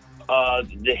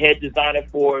 the head designer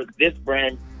for this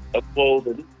brand of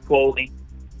clothing,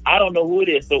 I don't know who it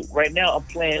is. So right now I'm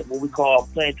playing what we call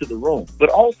playing to the room. But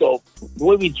also, the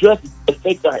way we dress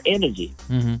affects our energy,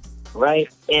 right?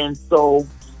 And so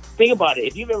think about it.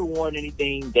 If you've ever worn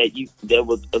anything that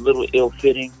was a little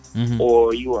ill-fitting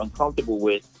or you were uncomfortable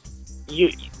with,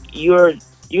 you'll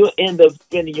end up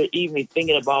spending your evening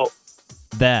thinking about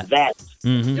that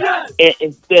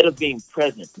instead of being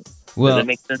present. Well, does that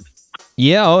make sense?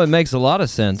 Yeah, it makes a lot of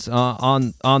sense.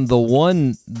 On the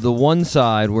one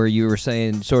side where you were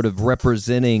saying sort of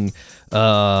representing,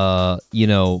 a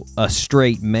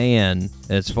straight man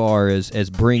as far as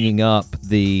bringing up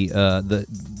the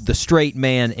straight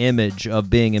man image of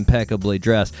being impeccably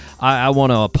dressed. I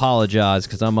want to apologize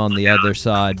because I'm on the other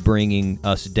side bringing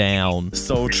us down.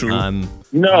 So true.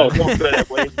 No, don't feel that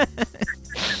way.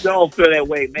 Don't feel that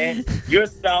way, man. Your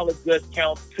style of dress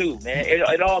counts too, man.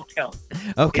 It all counts.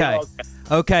 Okay.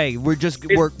 Okay, we're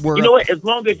you know what? As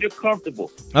long as you're comfortable.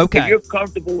 Okay. If you're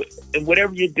comfortable in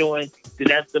whatever you're doing, then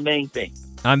that's the main thing.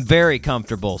 I'm very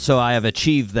comfortable, so I have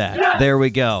achieved that. There we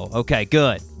go. Okay,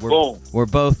 good. We're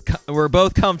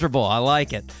both comfortable. I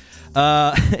like it.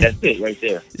 That's it right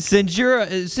there. Since you're a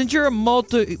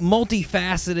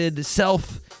multifaceted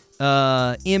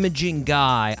self-imaging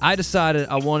guy, I decided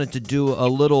I wanted to do a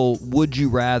little Would You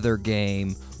Rather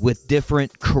game with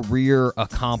different career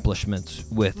accomplishments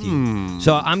with you.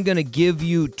 So I'm going to give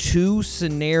you 2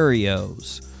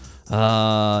 scenarios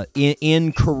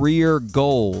in career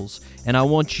goals, and I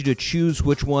want you to choose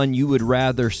which one you would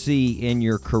rather see in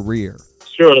your career.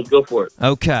 Sure, let's go for it.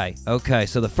 Okay.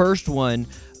 So the first one,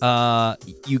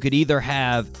 you could either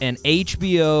have an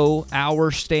HBO hour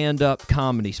stand-up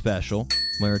comedy special,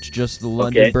 where it's just the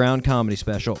London Brown comedy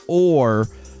special, or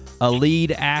a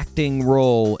lead acting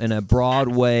role in a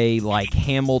Broadway, like,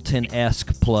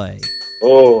 Hamilton-esque play.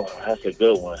 Oh, that's a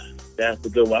good one. I'm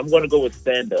going to go with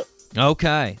stand-up.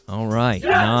 Okay. All right.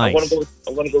 Nice.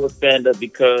 I'm going to go with stand-up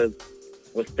because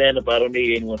with stand-up, I don't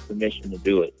need anyone's permission to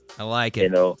do it. I like it. You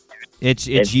know? It's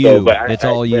you. It's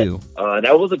all you.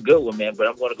 That was a good one, man, but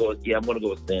I'm going to go with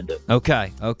stand-up.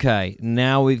 Okay.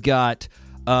 Now we've got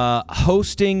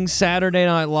hosting Saturday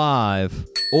Night Live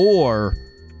or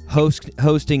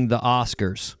hosting the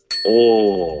Oscars.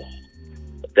 Oh,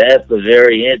 that's a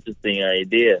very interesting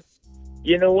idea.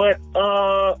 You know what?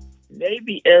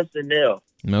 Maybe SNL.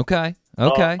 Okay.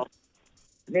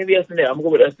 Maybe SNL. I'm going to go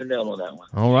with SNL on that one.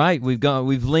 All right,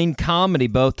 we've leaned comedy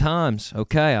both times.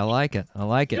 Okay, I like it.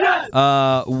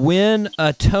 Win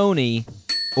a Tony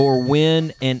or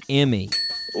win an Emmy.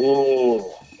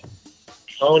 Oh,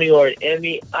 Tony or an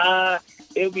Emmy?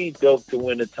 It'd be dope to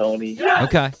win a Tony.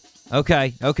 Okay.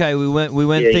 We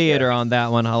went theater on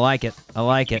that one. I like it.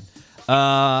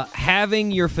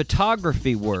 Having your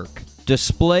photography work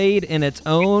displayed in its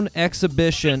own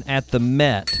exhibition at the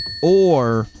Met,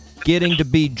 or getting to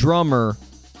be drummer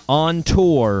on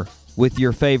tour with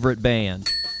your favorite band.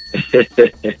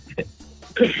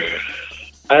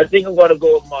 I think I'm going to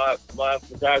go with my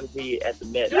photography at the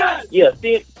Met. Yeah,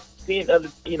 seeing other,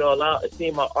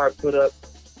 seeing my art put up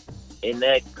in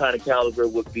that kind of caliber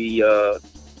would be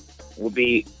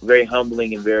very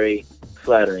humbling and very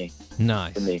flattering.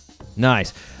 Nice. To me.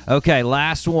 Nice. Okay,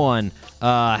 last one.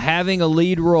 Having a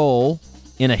lead role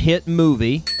in a hit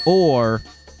movie or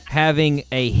having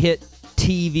a hit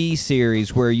TV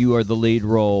series where you are the lead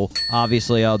role,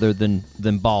 obviously other than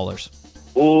Ballers.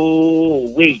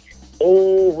 Oh, wait.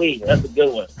 That's a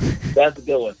good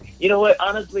one. You know what?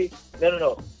 Honestly,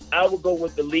 no. I would go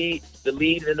with the lead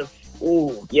in the.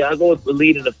 I'll go with the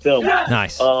lead in the film.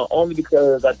 Nice. Only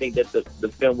because I think that the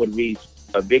film would reach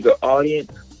a bigger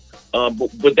audience.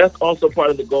 But that's also part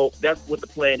of the goal. That's what the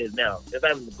plan is now. That's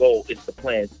not even the goal. It's the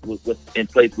plan what's in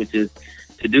place, which is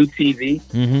to do TV,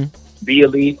 be a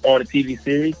lead on a TV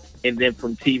series, and then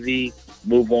from TV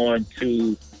move on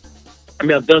to. I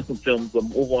mean, I've done some films, but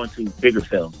move on to bigger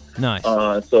films. Nice.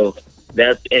 So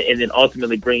that's and then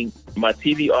ultimately bring my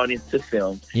TV audience to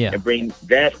film, and bring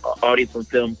that audience from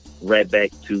film right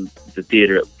back to the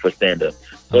theater for stand-up.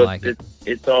 So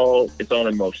it's all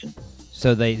in motion.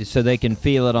 So they can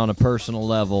feel it on a personal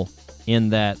level in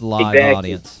that live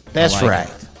audience. That's right.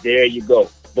 There you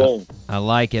go. Boom. I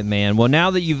like it, man. Well,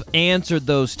 now that you've answered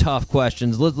those tough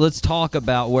questions, let's talk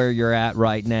about where you're at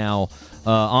right now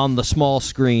on the small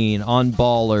screen, on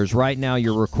Ballers. Right now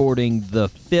you're recording the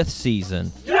 5th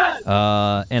season.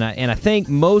 And I think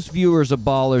most viewers of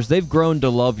Ballers, they've grown to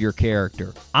love your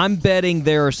character. I'm betting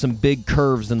there are some big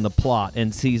curves in the plot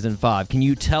in season 5. Can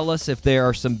you tell us if there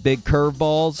are some big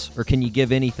curveballs, or can you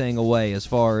give anything away as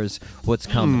far as what's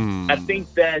coming? I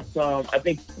think that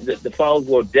the followers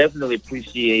will definitely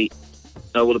appreciate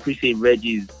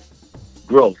Reggie's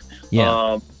growth.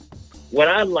 Yeah. What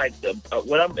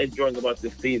I'm enjoying about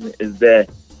this season is that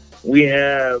we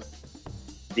have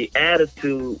the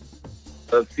attitude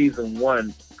of season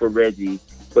 1 for Reggie,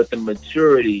 but the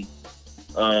maturity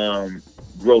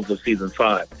growth of season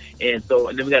 5. And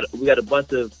then we got a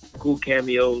bunch of cool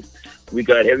cameos. We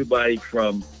got everybody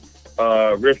from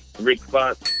Rick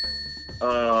Fox.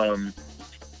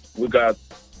 We got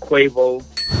Quavo.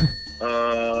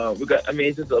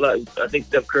 It's just a lot. I think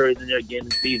Steph Curry's in there again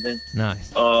this season. Nice.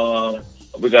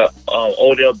 We got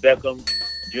Odell Beckham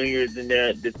Jr. is in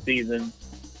there this season.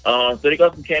 So they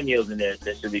got some cameos in there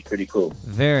that should be pretty cool.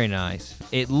 Very nice.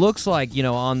 It looks like,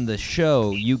 on the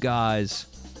show, you guys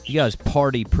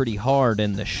party pretty hard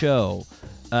in the show.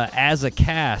 As a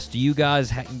cast, do you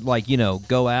guys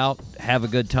go out, have a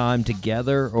good time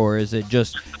together, or is it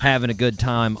just having a good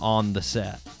time on the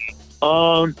set?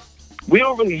 We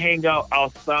don't really hang out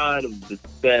outside of the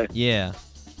set. Yeah.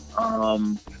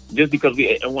 just because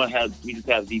we just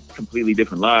have these completely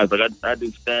different lives. Like I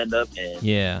do stand up, and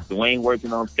Dwayne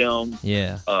working on film.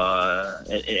 Yeah.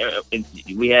 And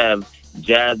we have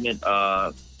Jasmine.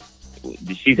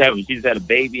 She's had a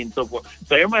baby and so forth.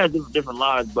 So everybody has different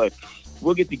lives, but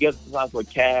we'll get together sometimes for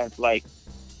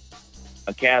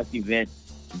a cast event,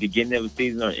 beginning of a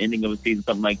season or ending of a season,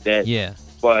 something like that. Yeah.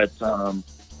 But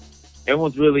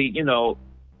everyone's really,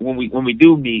 when we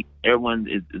do meet, everyone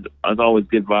is always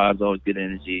good vibes, always good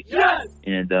energy. Yes!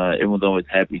 And everyone's always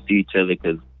happy to see each other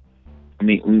because, I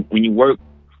mean, when you work,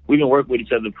 we've been working with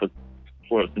each other for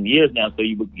some years now, so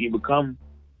you become,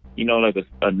 like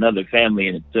another family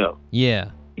in itself. Yeah.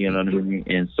 You know what I mean?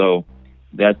 And so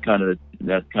that's kind of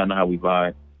how we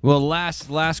vibe. Well,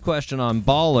 last question on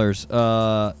Ballers.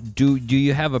 Do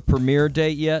you have a premiere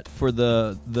date yet for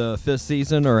the 5th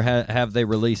season, or have they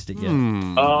released it yet?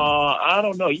 I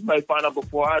don't know. You might find out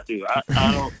before I do.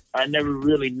 I never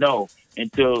really know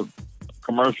until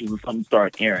commercials or something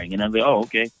start airing, and I'm like, oh,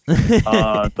 okay.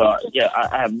 So yeah,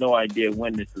 I have no idea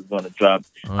when this is going to drop.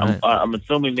 Right. I'm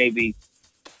assuming maybe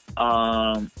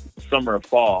summer or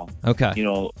fall. Okay.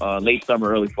 Late summer,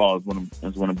 early fall is when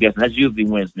I'm guessing. That's usually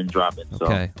when it's been dropping. So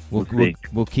okay.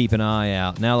 We'll keep an eye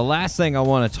out. Now, the last thing I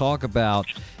want to talk about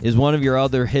is one of your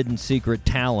other hidden secret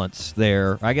talents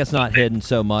there. I guess not hidden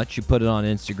so much. You put it on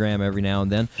Instagram every now and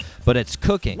then, but it's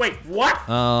cooking. Wait, what?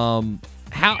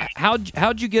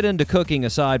 How'd you get into cooking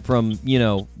aside from,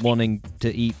 wanting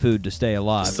to eat food to stay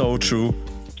alive? So true.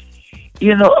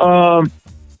 We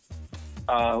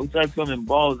started filming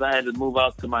Balls. I had to move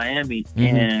out to Miami,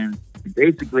 and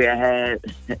basically I had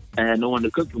no one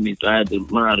to cook for me, so I had to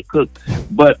learn how to cook.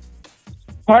 But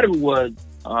part of it was,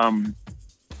 so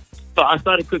I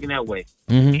started cooking that way.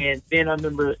 And then I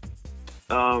remember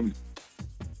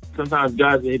sometimes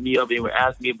guys would hit me up and would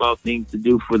ask me about things to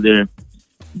do for their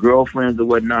girlfriends or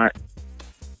whatnot.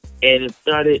 And it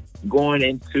started going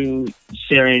into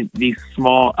sharing these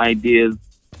small ideas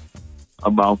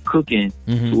about cooking,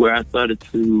 to where I started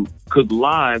to cook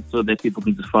live so that people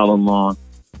can just follow along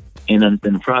and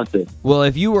understand the process. Well,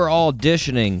 if you were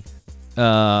auditioning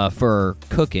for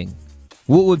cooking,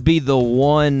 what would be the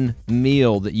one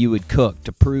meal that you would cook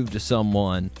to prove to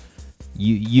someone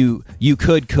you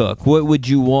could cook? What would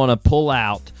you want to pull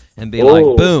out and be like,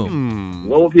 boom?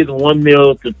 What would be the one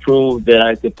meal to prove that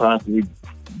I could possibly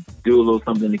do a little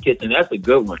something in the kitchen? That's a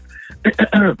good one.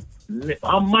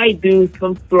 I might do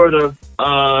some sort of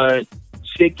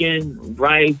chicken,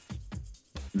 rice,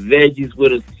 veggies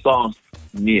with a sauce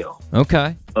meal.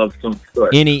 Okay. Of some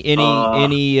sort. Any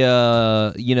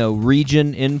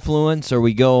region influence? Are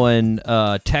we going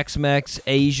Tex-Mex,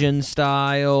 Asian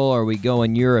style? Are we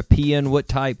going European? What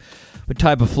type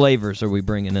of flavors are we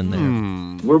bringing in there?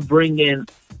 We're bringing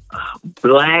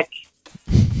black.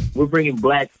 We're bringing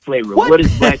black flavor. What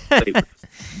is black flavor?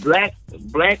 Black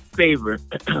flavor.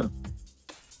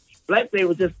 Black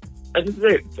flavor just a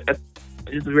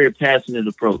very passionate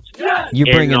approach. You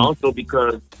bring also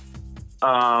because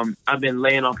I've been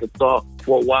laying off the salt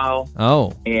for a while.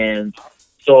 Oh. And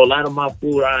so a lot of my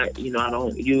food, I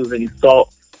don't use any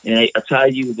salt, and I try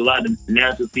to use a lot of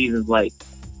natural seasons like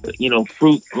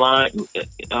fruit, lime,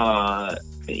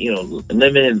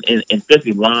 lemon, and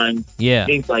especially lime. Yeah.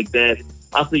 Things like that.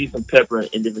 I also use some pepper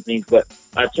and different things, but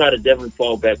I try to definitely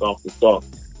fall back off the salt.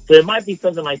 So it might be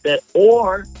something like that,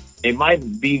 or it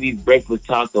might be these breakfast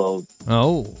tacos.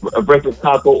 Oh. A breakfast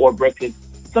taco or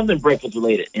something breakfast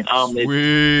related. An omelet,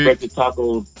 breakfast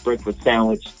tacos, breakfast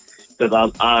sandwich.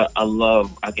 Because I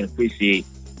can appreciate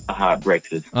a hot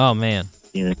breakfast. Oh, man.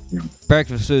 Yeah.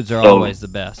 Breakfast foods are always the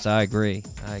best. I agree.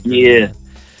 Yeah.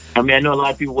 I mean, I know a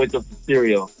lot of people wake up to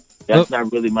cereal. That's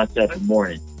not really my type of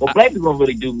morning. Well, black people don't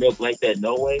really do milk like that,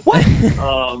 no way. What?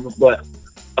 But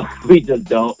we just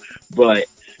don't. But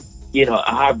a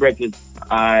hot breakfast,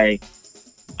 a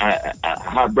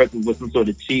hot breakfast with some sort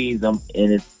of cheese, and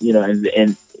it's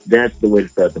and that's the way to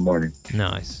start the morning.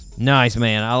 Nice,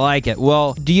 man. I like it.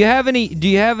 Well, do you have any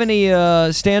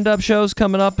stand-up shows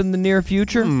coming up in the near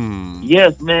future?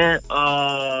 Yes, man.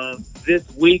 This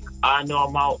week I know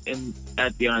I'm out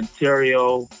at the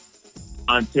Ontario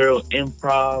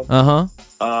Improv.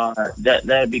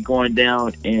 That'd be going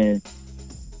down, and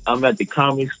I'm at the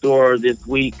Comedy Store this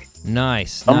week.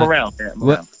 Nice. I'm around.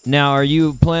 Man. Now, are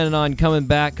you planning on coming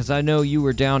back? Because I know you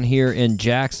were down here in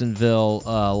Jacksonville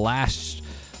last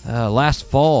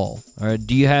fall. Or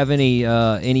do you have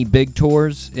any big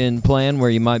tours in plan where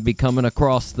you might be coming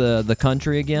across the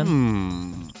country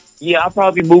again? Yeah, I'll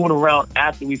probably be moving around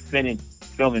after we finish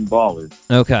filming Ballers.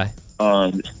 Okay.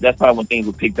 That's probably when things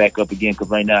will pick back up again, because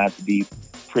right now I have to be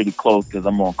pretty close because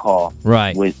I'm on call.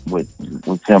 Right. With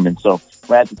filming. So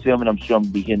Right after filming, I'm sure I'm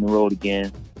going to be hitting the road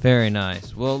again. Very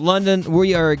nice. Well, London,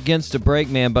 we are against a break,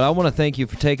 man, but I want to thank you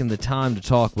for taking the time to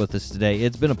talk with us today.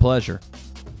 It's been a pleasure.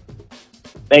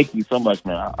 Thank you so much,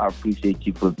 man. I appreciate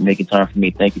you for making time for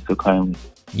me. Thank you so kindly.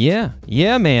 Yeah,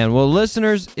 man. Well,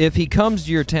 listeners, if he comes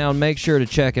to your town, make sure to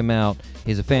check him out.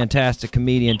 He's a fantastic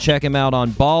comedian. Check him out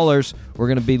on Ballers. We're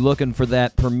going to be looking for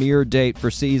that premiere date for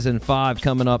Season 5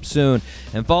 coming up soon.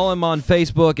 And follow him on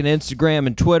Facebook and Instagram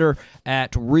and Twitter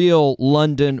at Real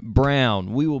London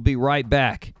Brown. We will be right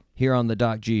back here on the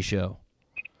Doc G Show.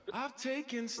 I've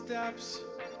taken steps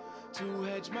to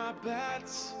hedge my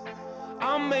bets.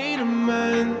 I made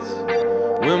amends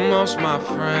with most my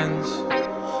friends.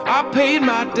 I paid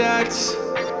my debts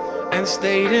and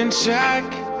stayed in check.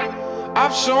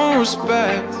 I've shown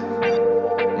respect,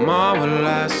 more or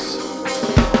less.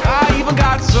 I even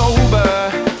got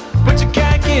sober, but you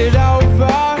can't get over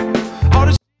all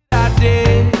the shit I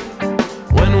did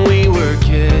when we were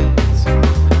kids.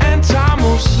 And time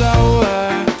moves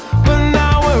slower, but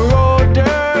now we're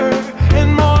older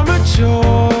and more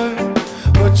mature.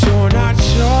 But you're not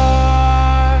sure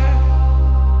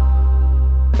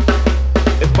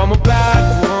if I'm a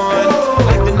bad one,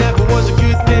 like there never was a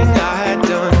good thing I had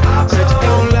done. Said you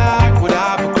don't like what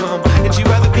I become, and you'd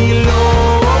rather be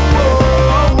alone.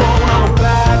 I'm a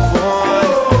bad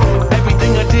one,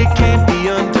 everything I did can't be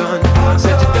undone.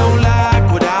 Said you don't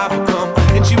like what I become,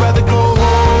 and you'd rather go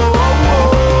home.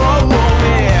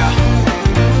 Yeah.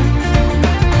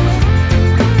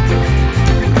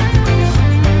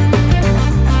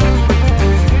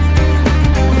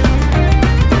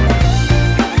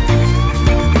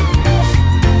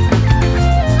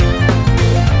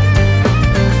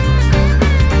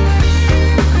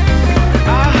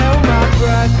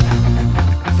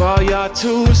 For your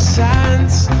 2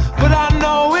 cents, but I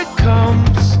know it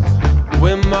comes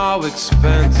with more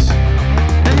expense.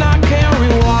 And I can't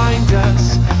rewind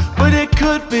us, but it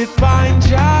could be fine.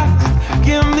 Just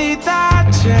give me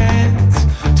that chance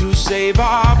to save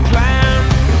our plan.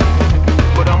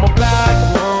 But I'm a bad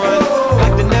one,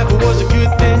 like there never was a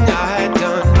good thing I had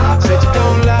done. Said you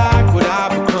don't like what I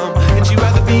become, and you'd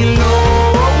rather be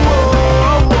alone.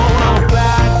 I'm a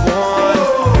bad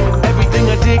one, everything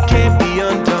I did can't be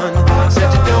undone.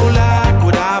 Said you don't like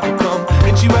what I become,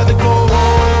 and you'd rather go home.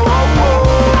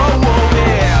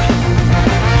 Yeah.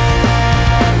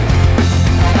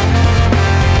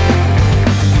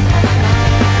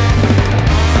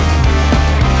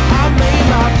 I made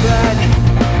my bed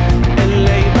and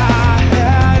laid my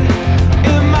head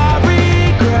in my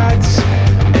regrets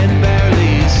and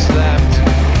barely slept.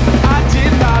 I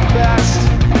did my best,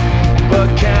 but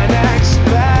can't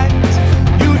expect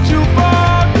you to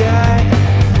forget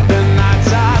the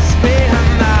nights I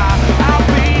spent out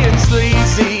being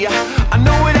sleazy. I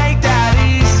know it ain't that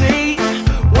easy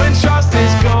when trust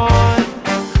is gone.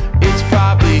 It's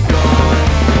probably gone.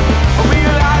 I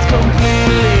realize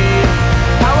completely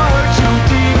how I hurt you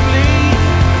deeply.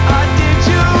 I did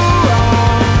you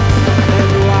wrong,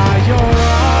 and why you're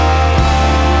wrong.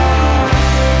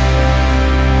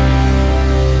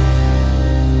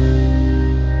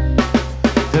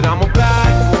 That I'm a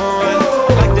bad one,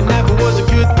 like there never was a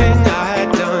good thing I had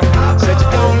done. Said you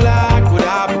don't like what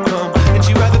I become, and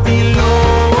you'd rather be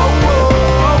alone.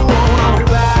 I'm a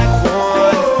bad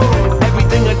one,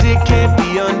 everything I did can't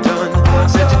be undone.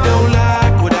 Said you don't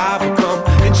like what I become,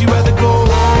 and you'd rather go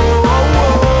home.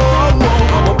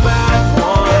 I'm a bad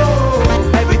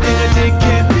one, everything I did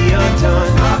can't be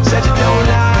undone. Said you don't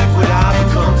like what I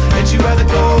become, and you'd rather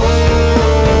go home.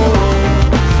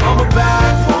 I'm a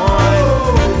bad one,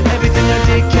 everything I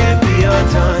did can't be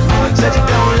undone. Said you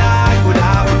don't like what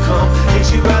I become, and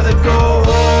you'd rather go home.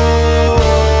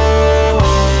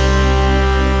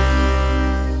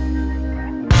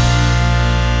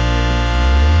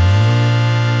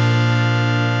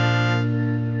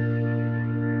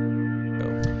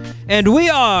 And we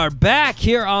are back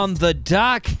here on the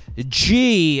Doc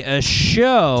G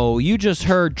Show. You just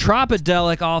heard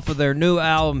Tropidelic off of their new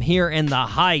album, Here in the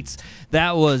Heights.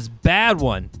 That was Bad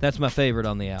One. That's my favorite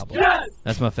on the album. Yes!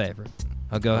 That's my favorite.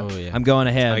 I'm going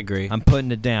ahead. I agree. I'm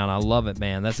putting it down. I love it,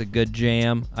 man. That's a good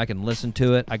jam. I can listen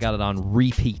to it. I got it on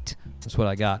repeat. That's what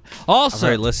I got. Also, I've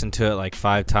already listened to it like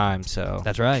 5 times, so.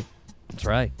 That's right.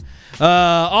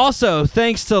 Also,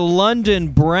 thanks to London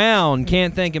Brown.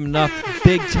 Can't thank him enough.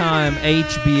 Big time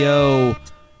HBO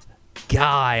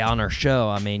guy on our show.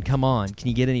 I mean, come on. Can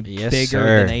you get any bigger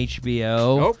than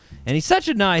HBO? Nope. And he's such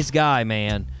a nice guy,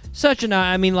 man. Such a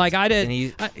nice. I mean, like I did.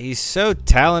 And he's so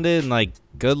talented and like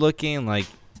good looking. Like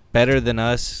better than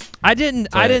us. I didn't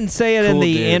say it in cool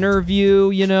the dude.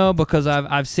 interview, because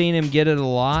I've seen him get it a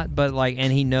lot, but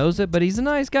and he knows it, but he's a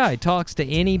nice guy. He talks to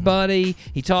anybody.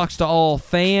 He talks to all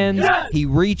fans. Yes! He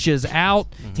reaches out.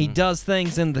 He does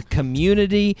things in the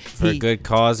community. For good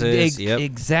causes.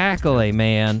 Exactly,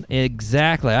 man.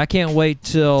 Exactly. I can't wait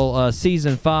till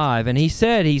season 5, and he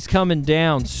said he's coming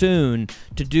down soon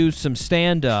to do some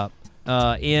stand-up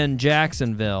in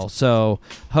Jacksonville, so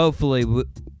hopefully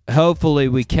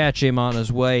we catch him on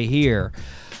his way here.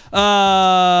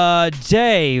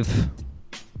 Dave,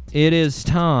 it is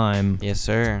time. Yes,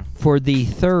 sir. For the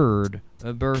third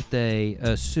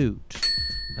birthday suit.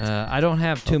 I don't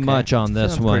have too much on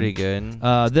this one. Pretty good.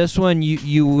 This one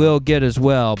you will get as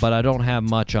well, but I don't have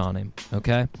much on him.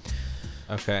 Okay.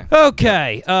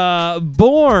 Okay.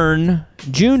 Born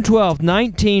June 12th,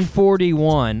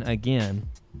 1941. Again.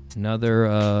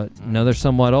 Another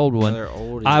somewhat old one.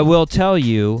 I will tell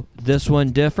you, this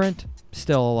one different,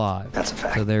 still alive. That's a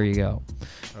fact. So there you go.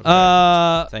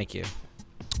 Okay. Thank you.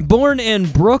 Born in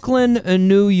Brooklyn,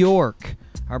 New York.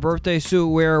 Our birthday suit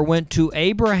wearer went to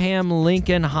Abraham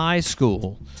Lincoln High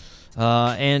School.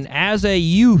 And as a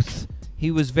youth,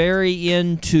 he was very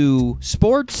into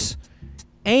sports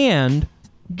and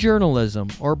journalism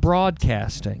or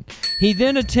broadcasting. He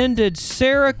then attended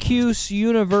Syracuse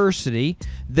University,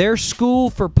 their school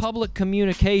for public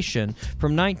communication,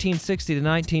 from 1960 to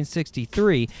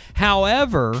 1963.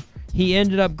 However, he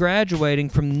ended up graduating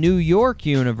from New York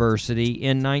University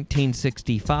in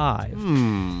 1965.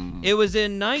 It was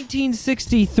in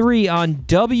 1963 on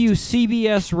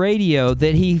WCBS radio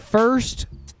that he first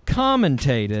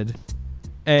commentated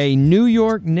a New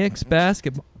York Knicks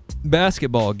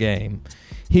basketball game.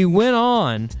 He went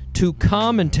on to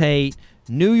commentate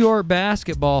New York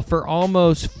basketball for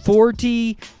almost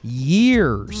 40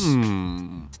 years.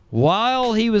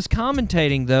 While he was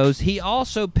commentating those, he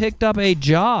also picked up a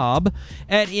job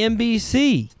at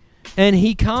NBC, and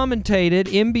he commentated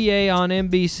NBA on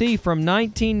NBC from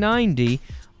 1990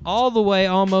 all the way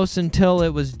almost until it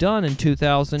was done in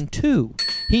 2002.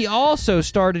 He also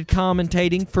started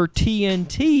commentating for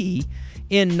TNT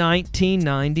in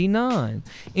 1999.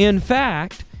 In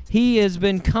fact, he has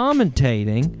been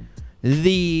commentating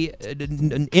the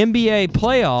NBA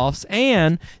playoffs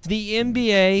and the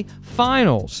NBA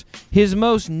finals. His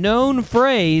most known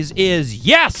phrase is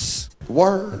yes.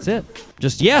 Word. That's it.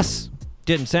 Just yes.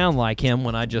 Didn't sound like him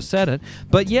when I just said it,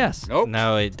 but yes. Nope.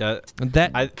 No, it does.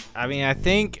 I mean, I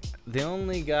think the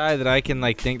only guy that I can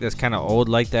think that's kind of old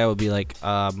like that would be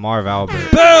Marv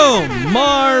Albert. Boom!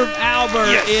 Marv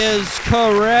Albert is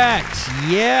correct.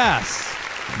 Yes.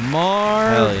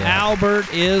 Marv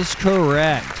Albert is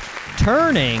correct.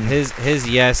 Turning his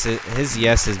yes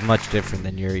is much different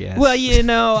than your yes.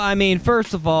 Well, I mean,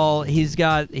 first of all, he's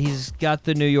got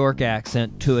the New York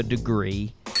accent to a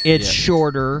degree. It's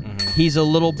shorter. He's a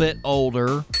little bit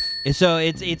older. So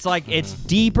it's like it's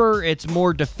deeper, it's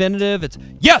more definitive. It's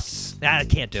yes. I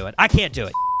can't do it.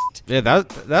 Yeah,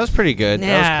 that was pretty good.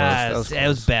 Yeah, that was close. It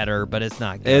was better, but it's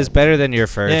not good. It was better than your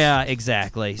first. Yeah,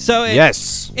 exactly. So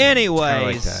yes.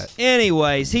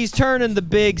 Anyways, he's turning the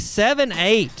big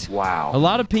 7'8". Wow. A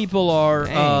lot of people are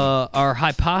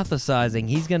hypothesizing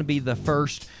he's going to be the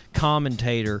first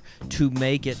commentator to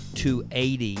make it to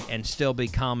 80 and still be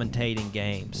commentating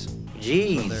games.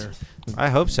 Jeez. So I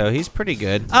hope so. He's pretty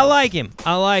good. I like him.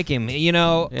 I like the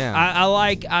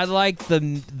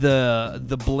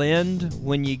blend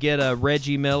when you get a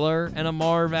Reggie Miller and a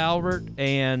Marv Albert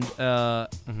and a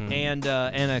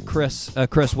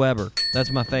Chris Webber.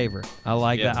 That's my favorite. I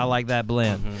like that. I like that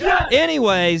blend.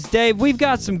 Anyways, Dave, we've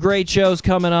got some great shows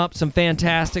coming up. Some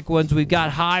fantastic ones. We've got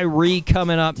Hi-Ree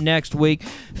coming up next week.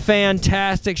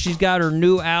 Fantastic. She's got her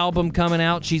new album coming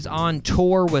out. She's on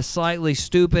tour with Slightly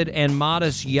Stupid and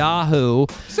Modest Yahoo.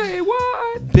 Say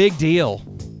what? Big deal,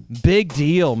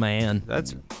 man.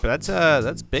 That's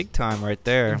big time right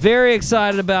there. Very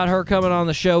excited about her coming on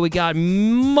the show. We got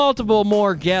multiple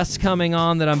more guests coming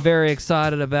on that I'm very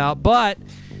excited about, but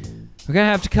we're gonna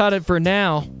have to cut it for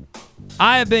now.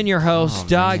 I have been your host,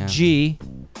 Doc G,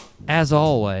 as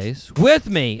always. With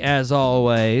me, as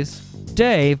always,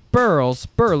 Dave Burles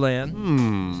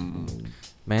Berlin.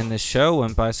 Man, this show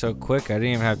went by so quick, I didn't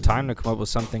even have time to come up with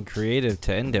something creative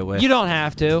to end it with. You don't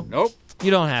have to. Nope.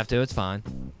 You don't have to. It's fine.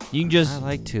 You can just... I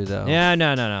like to, though. Yeah,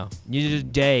 no. You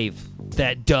just Dave.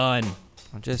 That done.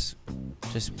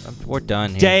 We're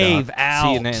done here, Dave, Doc.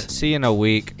 out. See you in a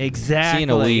week. Exactly. See you in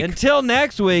a week. Until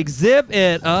next week, zip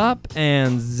it up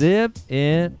and zip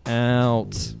it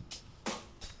out.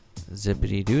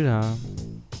 Zippity-doo-dah.